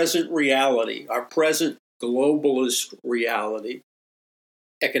our present reality, our present globalist reality,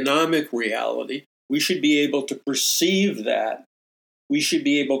 economic reality. We should be able to perceive that. We should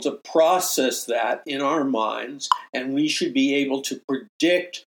be able to process that in our minds, and we should be able to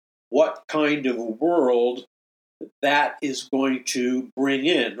predict what kind of world that is going to bring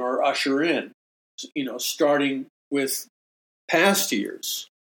in or usher in, starting with past years.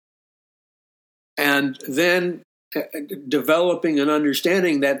 And then developing an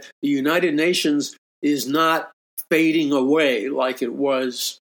understanding that the United Nations is not fading away like it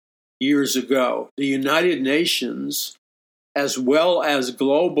was years ago. The United Nations, as well as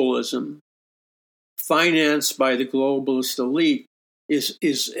globalism, financed by the globalist elite,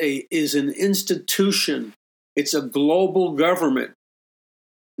 is an institution. It's a global government.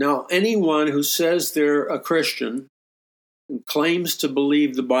 Now, anyone who says they're a Christian and claims to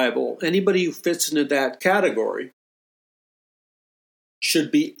believe the Bible, anybody who fits into that category,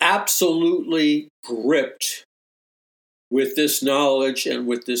 should be absolutely gripped with this knowledge and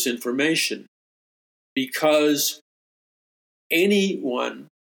with this information, because anyone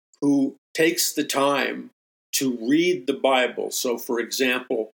who takes the time to read the Bible, so for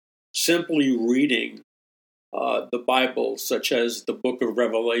example, simply reading the Bible, such as the book of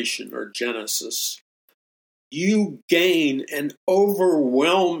Revelation or Genesis, you gain an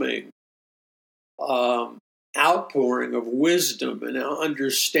overwhelming outpouring of wisdom and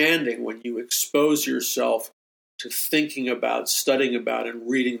understanding when you expose yourself to thinking about, studying about, and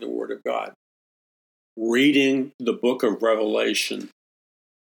reading the Word of God. Reading the book of Revelation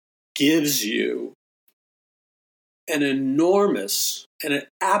gives you an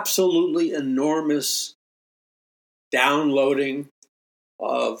absolutely enormous downloading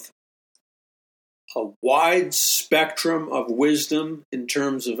of a wide spectrum of wisdom in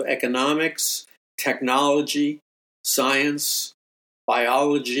terms of economics, technology, science,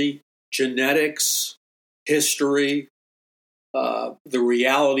 biology, genetics, history, the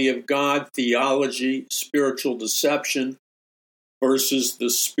reality of God, theology, spiritual deception versus the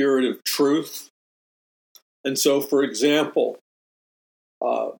spirit of truth. And so, for example,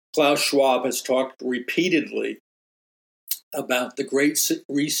 Klaus Schwab has talked repeatedly about the Great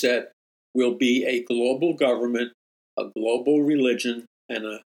Reset will be a global government, a global religion, and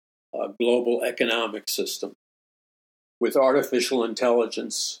a global economic system. with artificial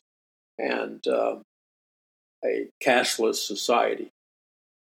intelligence and a cashless society.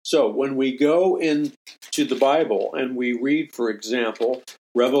 So when we go into the Bible and we read, for example,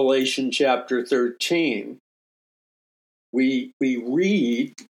 Revelation chapter 13, we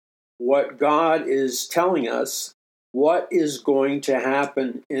read what God is telling us what is going to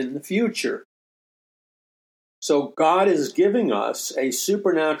happen in the future. So God is giving us a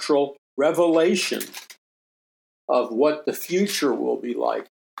supernatural revelation of what the future will be like.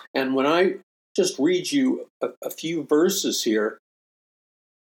 And when I just read you a few verses here,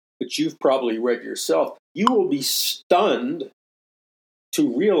 which you've probably read yourself, you will be stunned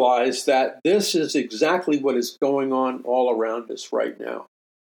to realize that this is exactly what is going on all around us right now.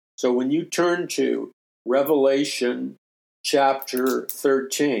 So when you turn to Revelation chapter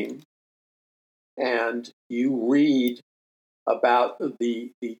 13 and you read about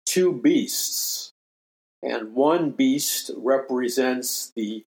the two beasts, and one beast represents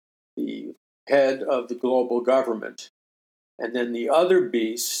the head of the global government, and then the other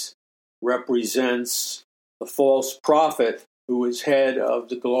beast represents the false prophet who is head of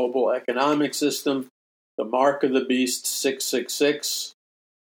the global economic system, the mark of the beast 666,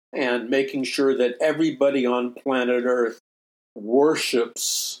 and making sure that everybody on planet Earth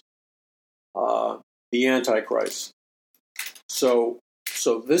worships the Antichrist. So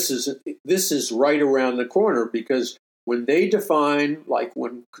this is right around the corner, because when they define, like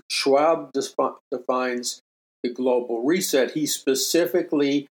when Schwab defines the global reset, he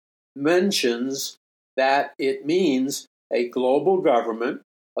specifically mentions that it means a global government,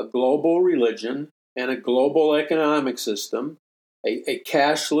 a global religion, and a global economic system, a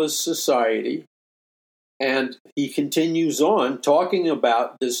cashless society. And he continues on talking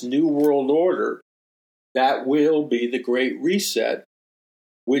about this new world order that will be the Great Reset,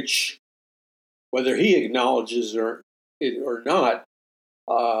 which, whether he acknowledges it or not,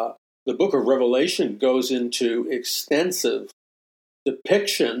 the book of Revelation goes into extensive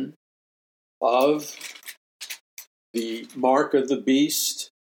depiction of the mark of the beast,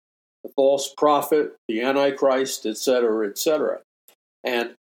 the false prophet, the Antichrist, etc., etc.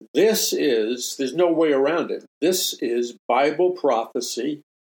 And there's no way around it. This is Bible prophecy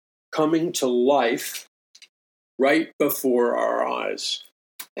coming to life right before our eyes.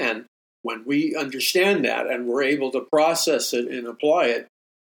 And when we understand that and we're able to process it and apply it,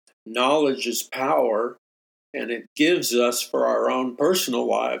 knowledge is power, and it gives us, for our own personal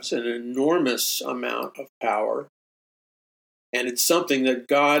lives, an enormous amount of power. And it's something that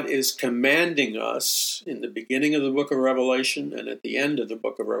God is commanding us in the beginning of the book of Revelation and at the end of the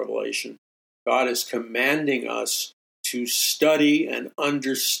book of Revelation. God is commanding us to study and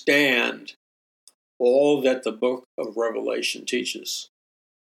understand all that the book of Revelation teaches.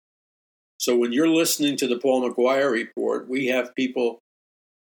 So when you're listening to the Paul McGUIRE Report, we have people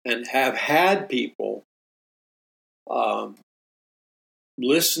and have had people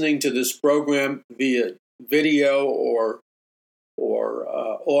listening to this program via video or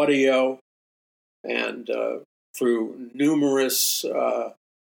audio, and through numerous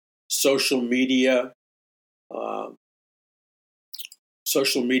social media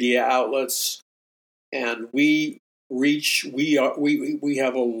outlets, and we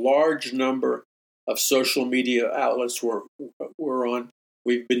have a large number of social media outlets we're on.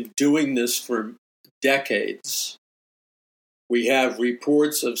 We've been doing this for decades. We have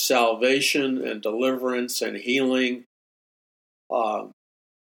reports of salvation and deliverance and healing.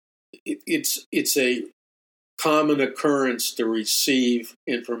 It's a common occurrence to receive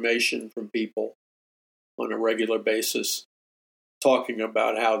information from people on a regular basis, talking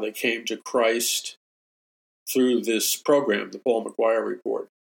about how they came to Christ through this program, the Paul McGUIRE Report.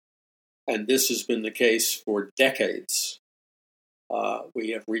 And this has been the case for decades. We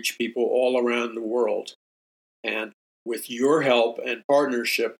have reached people all around the world. And with your help and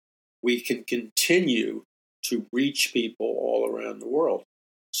partnership, we can continue to reach people all around the world.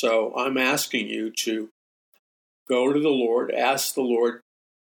 So I'm asking you to go to the Lord, ask the Lord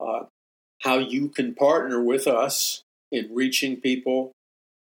how you can partner with us in reaching people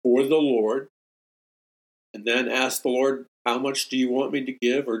for the Lord, and then ask the Lord, how much do you want me to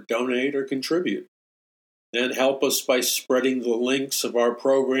give or donate or contribute? Then help us by spreading the links of our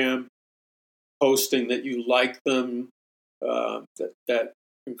program, posting that you like them, that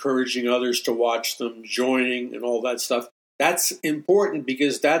encouraging others to watch them, joining, and all that stuff. That's important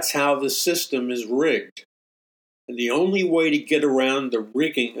because that's how the system is rigged. And the only way to get around the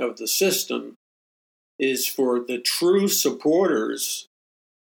rigging of the system is for the true supporters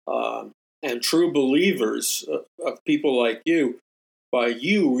and true believers of people like you, by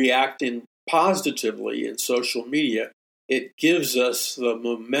you reacting positively in social media, it gives us the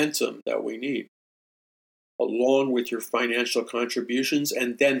momentum that we need, along with your financial contributions,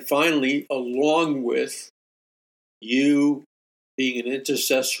 and then finally, along with you being an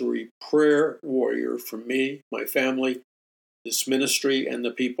intercessory prayer warrior for me, my family, this ministry, and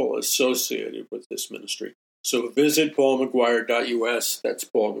the people associated with this ministry. So visit paulmcguire.us. That's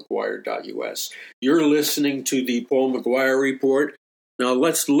paulmcguire.us. You're listening to the Paul McGuire Report. Now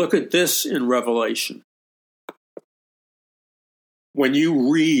let's look at this in Revelation. When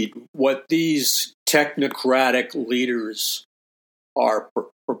you read what these technocratic leaders are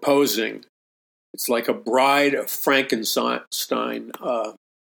proposing, it's like a Bride of Frankenstein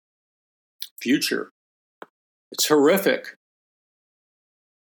future. It's horrific.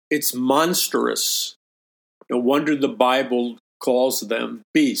 It's monstrous. No wonder the Bible calls them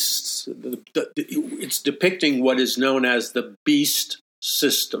beasts. It's depicting what is known as the beast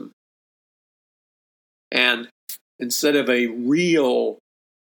system. And instead of a real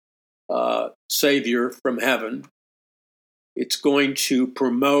savior from heaven, it's going to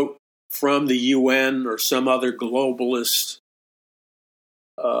promote from the UN or some other globalist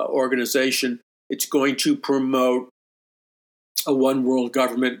organization, it's going to promote a one world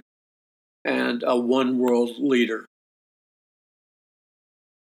government and a one world leader.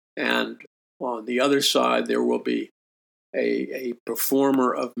 And on the other side, there will be a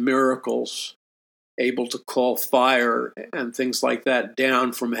performer of miracles able to call fire and things like that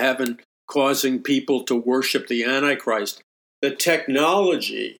down from heaven, causing people to worship the Antichrist. The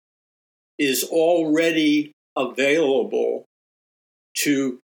technology is already available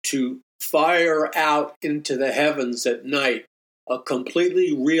to fire out into the heavens at night a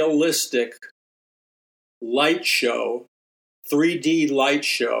completely realistic light show, 3D light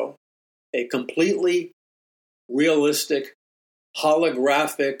show, a completely realistic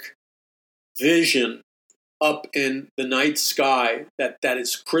holographic vision up in the night sky that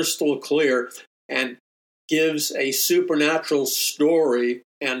is crystal clear and gives a supernatural story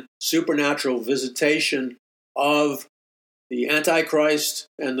and supernatural visitation of the Antichrist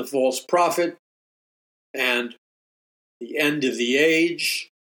and the false prophet and the end of the age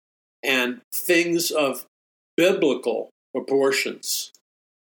and things of biblical proportions.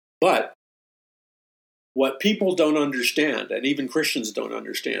 But what people don't understand, and even Christians don't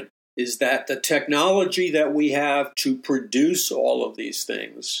understand, is that the technology that we have to produce all of these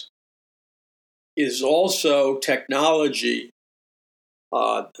things is also technology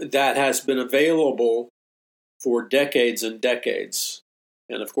that has been available for decades and decades.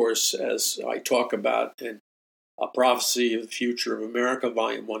 And of course, as I talk about in A Prophecy of the Future of America,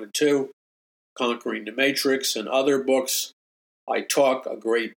 Volume 1 and 2, Conquering the Matrix, and other books, I talk a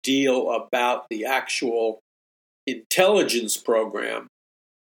great deal about the actual intelligence program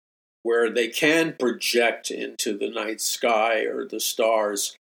where they can project into the night sky or the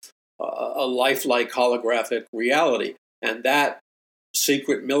stars a lifelike holographic reality. And that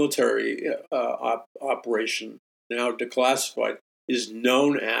secret military operation, now declassified, is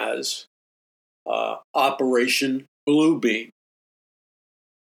known as Operation Bluebeam.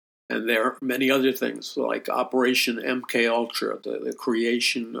 And there are many other things like Operation MK Ultra, the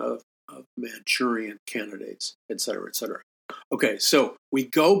creation of Manchurian candidates, et cetera, et cetera. Okay, so we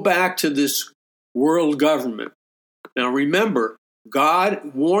go back to this world government. Now remember,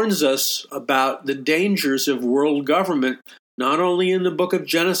 God warns us about the dangers of world government, not only in the book of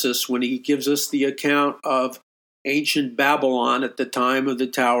Genesis when he gives us the account of ancient Babylon at the time of the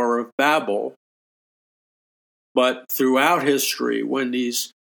Tower of Babel, but throughout history when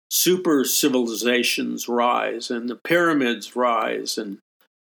these super civilizations rise and the pyramids rise and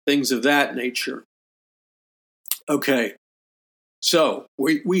things of that nature. Okay, so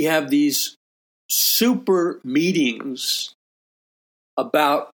we have these super meetings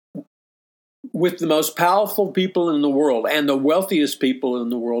with the most powerful people in the world and the wealthiest people in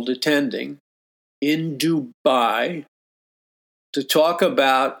the world attending in Dubai to talk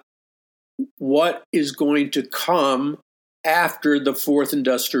about what is going to come after the Fourth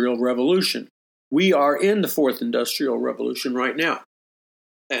Industrial Revolution. We are in the Fourth Industrial Revolution right now.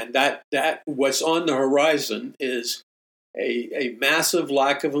 And that what's on the horizon is a massive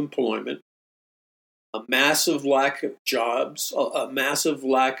lack of employment, a massive lack of jobs, a massive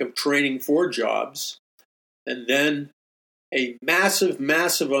lack of training for jobs, and then a massive,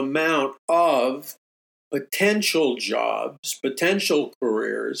 massive amount of potential jobs, potential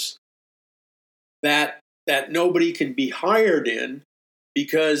careers that nobody can be hired in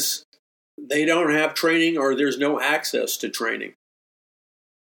because they don't have training or there's no access to training.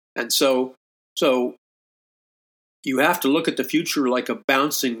 And so you have to look at the future like a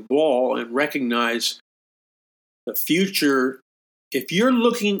bouncing ball and recognize the future, if you're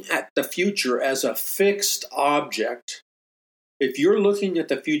looking at the future as a fixed object, if you're looking at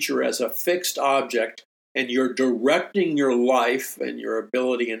the future as a fixed object and you're directing your life and your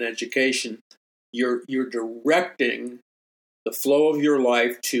ability and education, you're directing the flow of your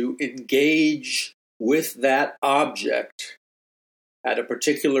life to engage with that object at a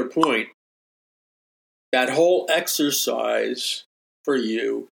particular point, that whole exercise for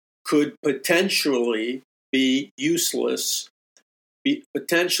you could potentially be useless,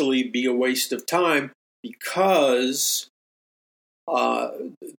 potentially be a waste of time, because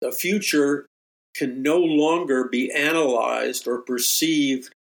the future can no longer be analyzed or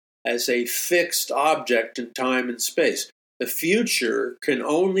perceived as a fixed object in time and space. The future can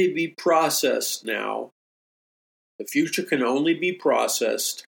only be processed now. The future can only be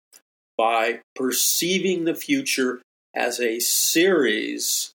processed by perceiving the future as a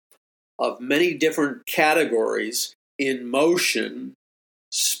series of many different categories in motion,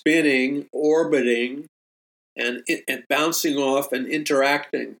 spinning, orbiting, and bouncing off and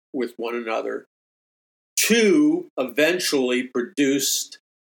interacting with one another, to eventually produce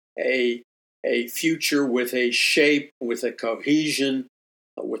a future with a shape, with a cohesion,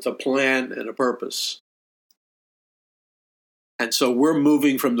 with a plan and a purpose. And so we're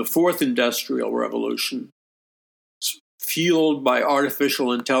moving from the fourth industrial revolution, fueled by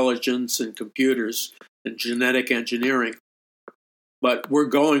artificial intelligence and computers and genetic engineering, but we're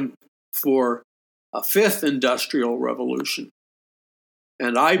going for a fifth industrial revolution.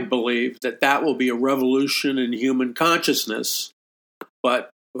 And I believe that that will be a revolution in human consciousness. But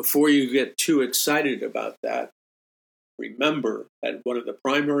before you get too excited about that, remember that one of the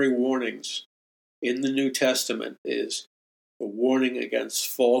primary warnings in the New Testament is the warning against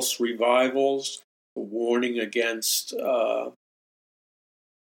false revivals, the warning against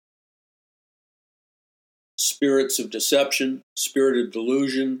spirits of deception, spirit of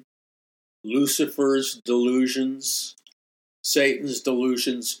delusion, Lucifer's delusions, Satan's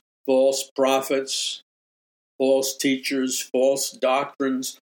delusions, false prophets, false teachers, false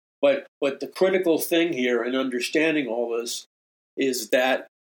doctrines. But the critical thing here in understanding all this is that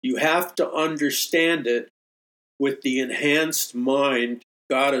you have to understand it with the enhanced mind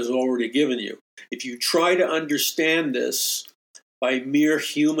God has already given you. If you try to understand this by mere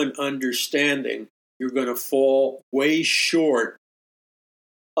human understanding, you're going to fall way short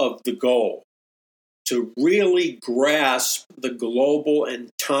of the goal. To really grasp the global and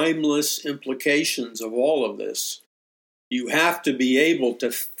timeless implications of all of this, you have to be able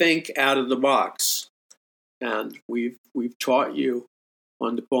to think out of the box. And we've taught you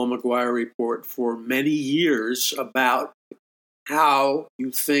on the Paul McGUIRE Report for many years about how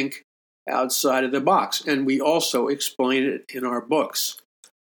you think outside of the box. And we also explain it in our books.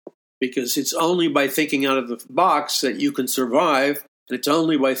 Because it's only by thinking out of the box that you can survive. And it's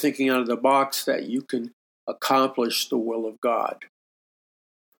only by thinking out of the box that you can accomplish the will of God.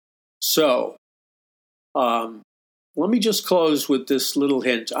 So, let me just close with this little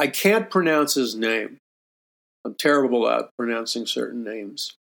hint. I can't pronounce his name. I'm terrible at pronouncing certain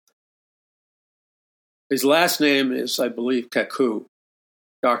names. His last name is, I believe, Kaku,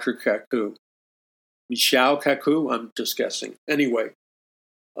 Dr. Kaku. Michao Kaku, I'm just guessing. Anyway,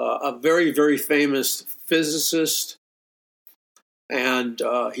 a very, very famous physicist, and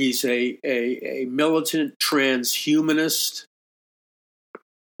he's a militant transhumanist.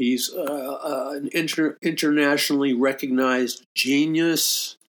 He's an internationally recognized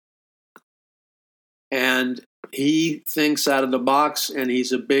genius, and he thinks out of the box, and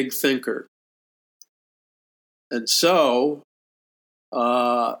he's a big thinker. And so,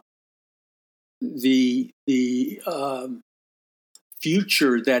 the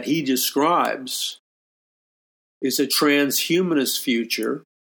future that he describes is a transhumanist future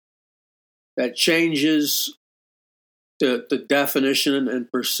that changes the definition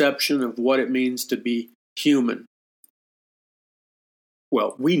and perception of what it means to be human.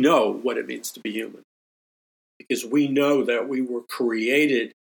 Well, we know what it means to be human because we know that we were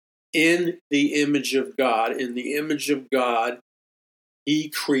created in the image of God. In the image of God, He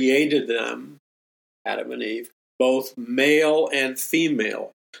created them, Adam and Eve, both male and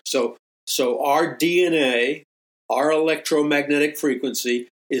female. So our DNA, our electromagnetic frequency,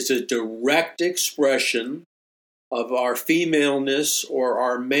 is a direct expression of our femaleness or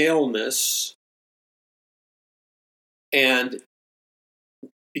our maleness. And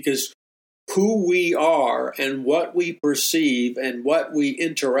because who we are and what we perceive and what we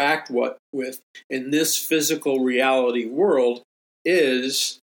interact with in this physical reality world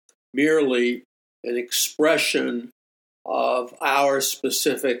is merely an expression of our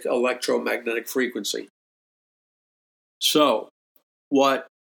specific electromagnetic frequency. So, what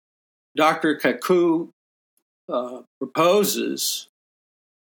Dr. Kaku proposes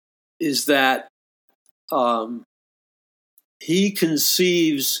is that he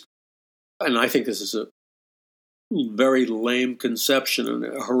conceives, and I think this is a very lame conception and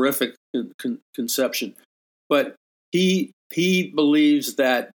a horrific conception, but he believes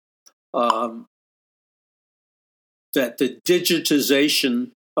that that the digitization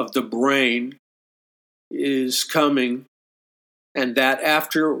of the brain is coming, and that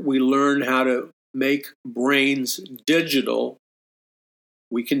after we learn how to make brains digital,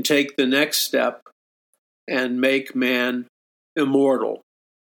 we can take the next step and make man immortal,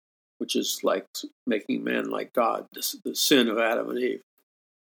 which is like making man like God, the sin of Adam and Eve.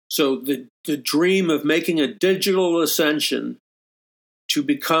 So the dream of making a digital ascension to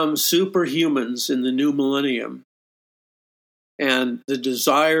become superhumans in the new millennium, and the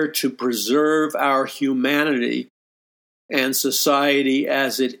desire to preserve our humanity and society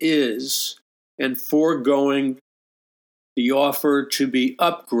as it is, and foregoing the offer to be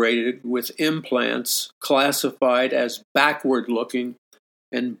upgraded with implants classified as backward-looking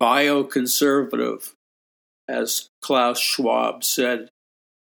and bioconservative, as Klaus Schwab stated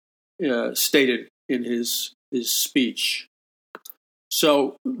in his speech.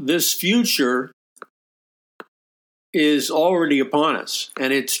 So this future is already upon us,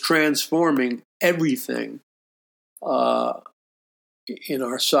 and it's transforming everything in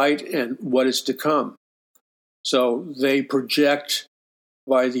our sight and what is to come. So they project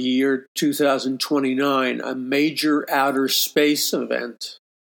by the year 2029 a major outer space event.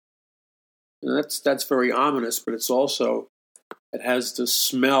 And that's very ominous, but it has the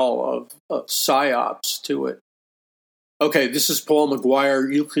smell of psyops to it. Okay, this is Paul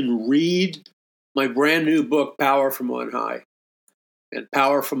McGUIRE. You can read my brand new book, Power from On High. And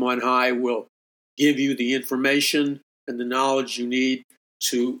Power from On High will give you the information and the knowledge you need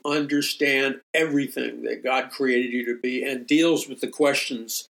to understand everything that God created you to be, and deals with the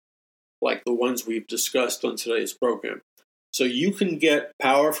questions like the ones we've discussed on today's program. So you can get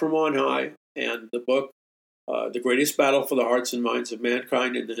Power from On High and the book, The Greatest Battle for the Hearts and Minds of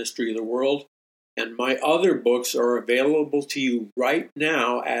Mankind in the History of the World. And my other books are available to you right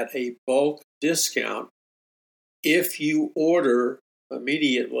now at a bulk discount if you order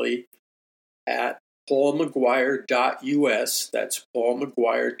immediately at paulmcguire.us. That's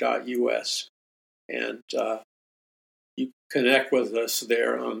paulmcguire.us. And you connect with us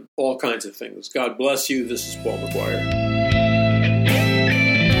there on all kinds of things. God bless you. This is Paul McGUIRE.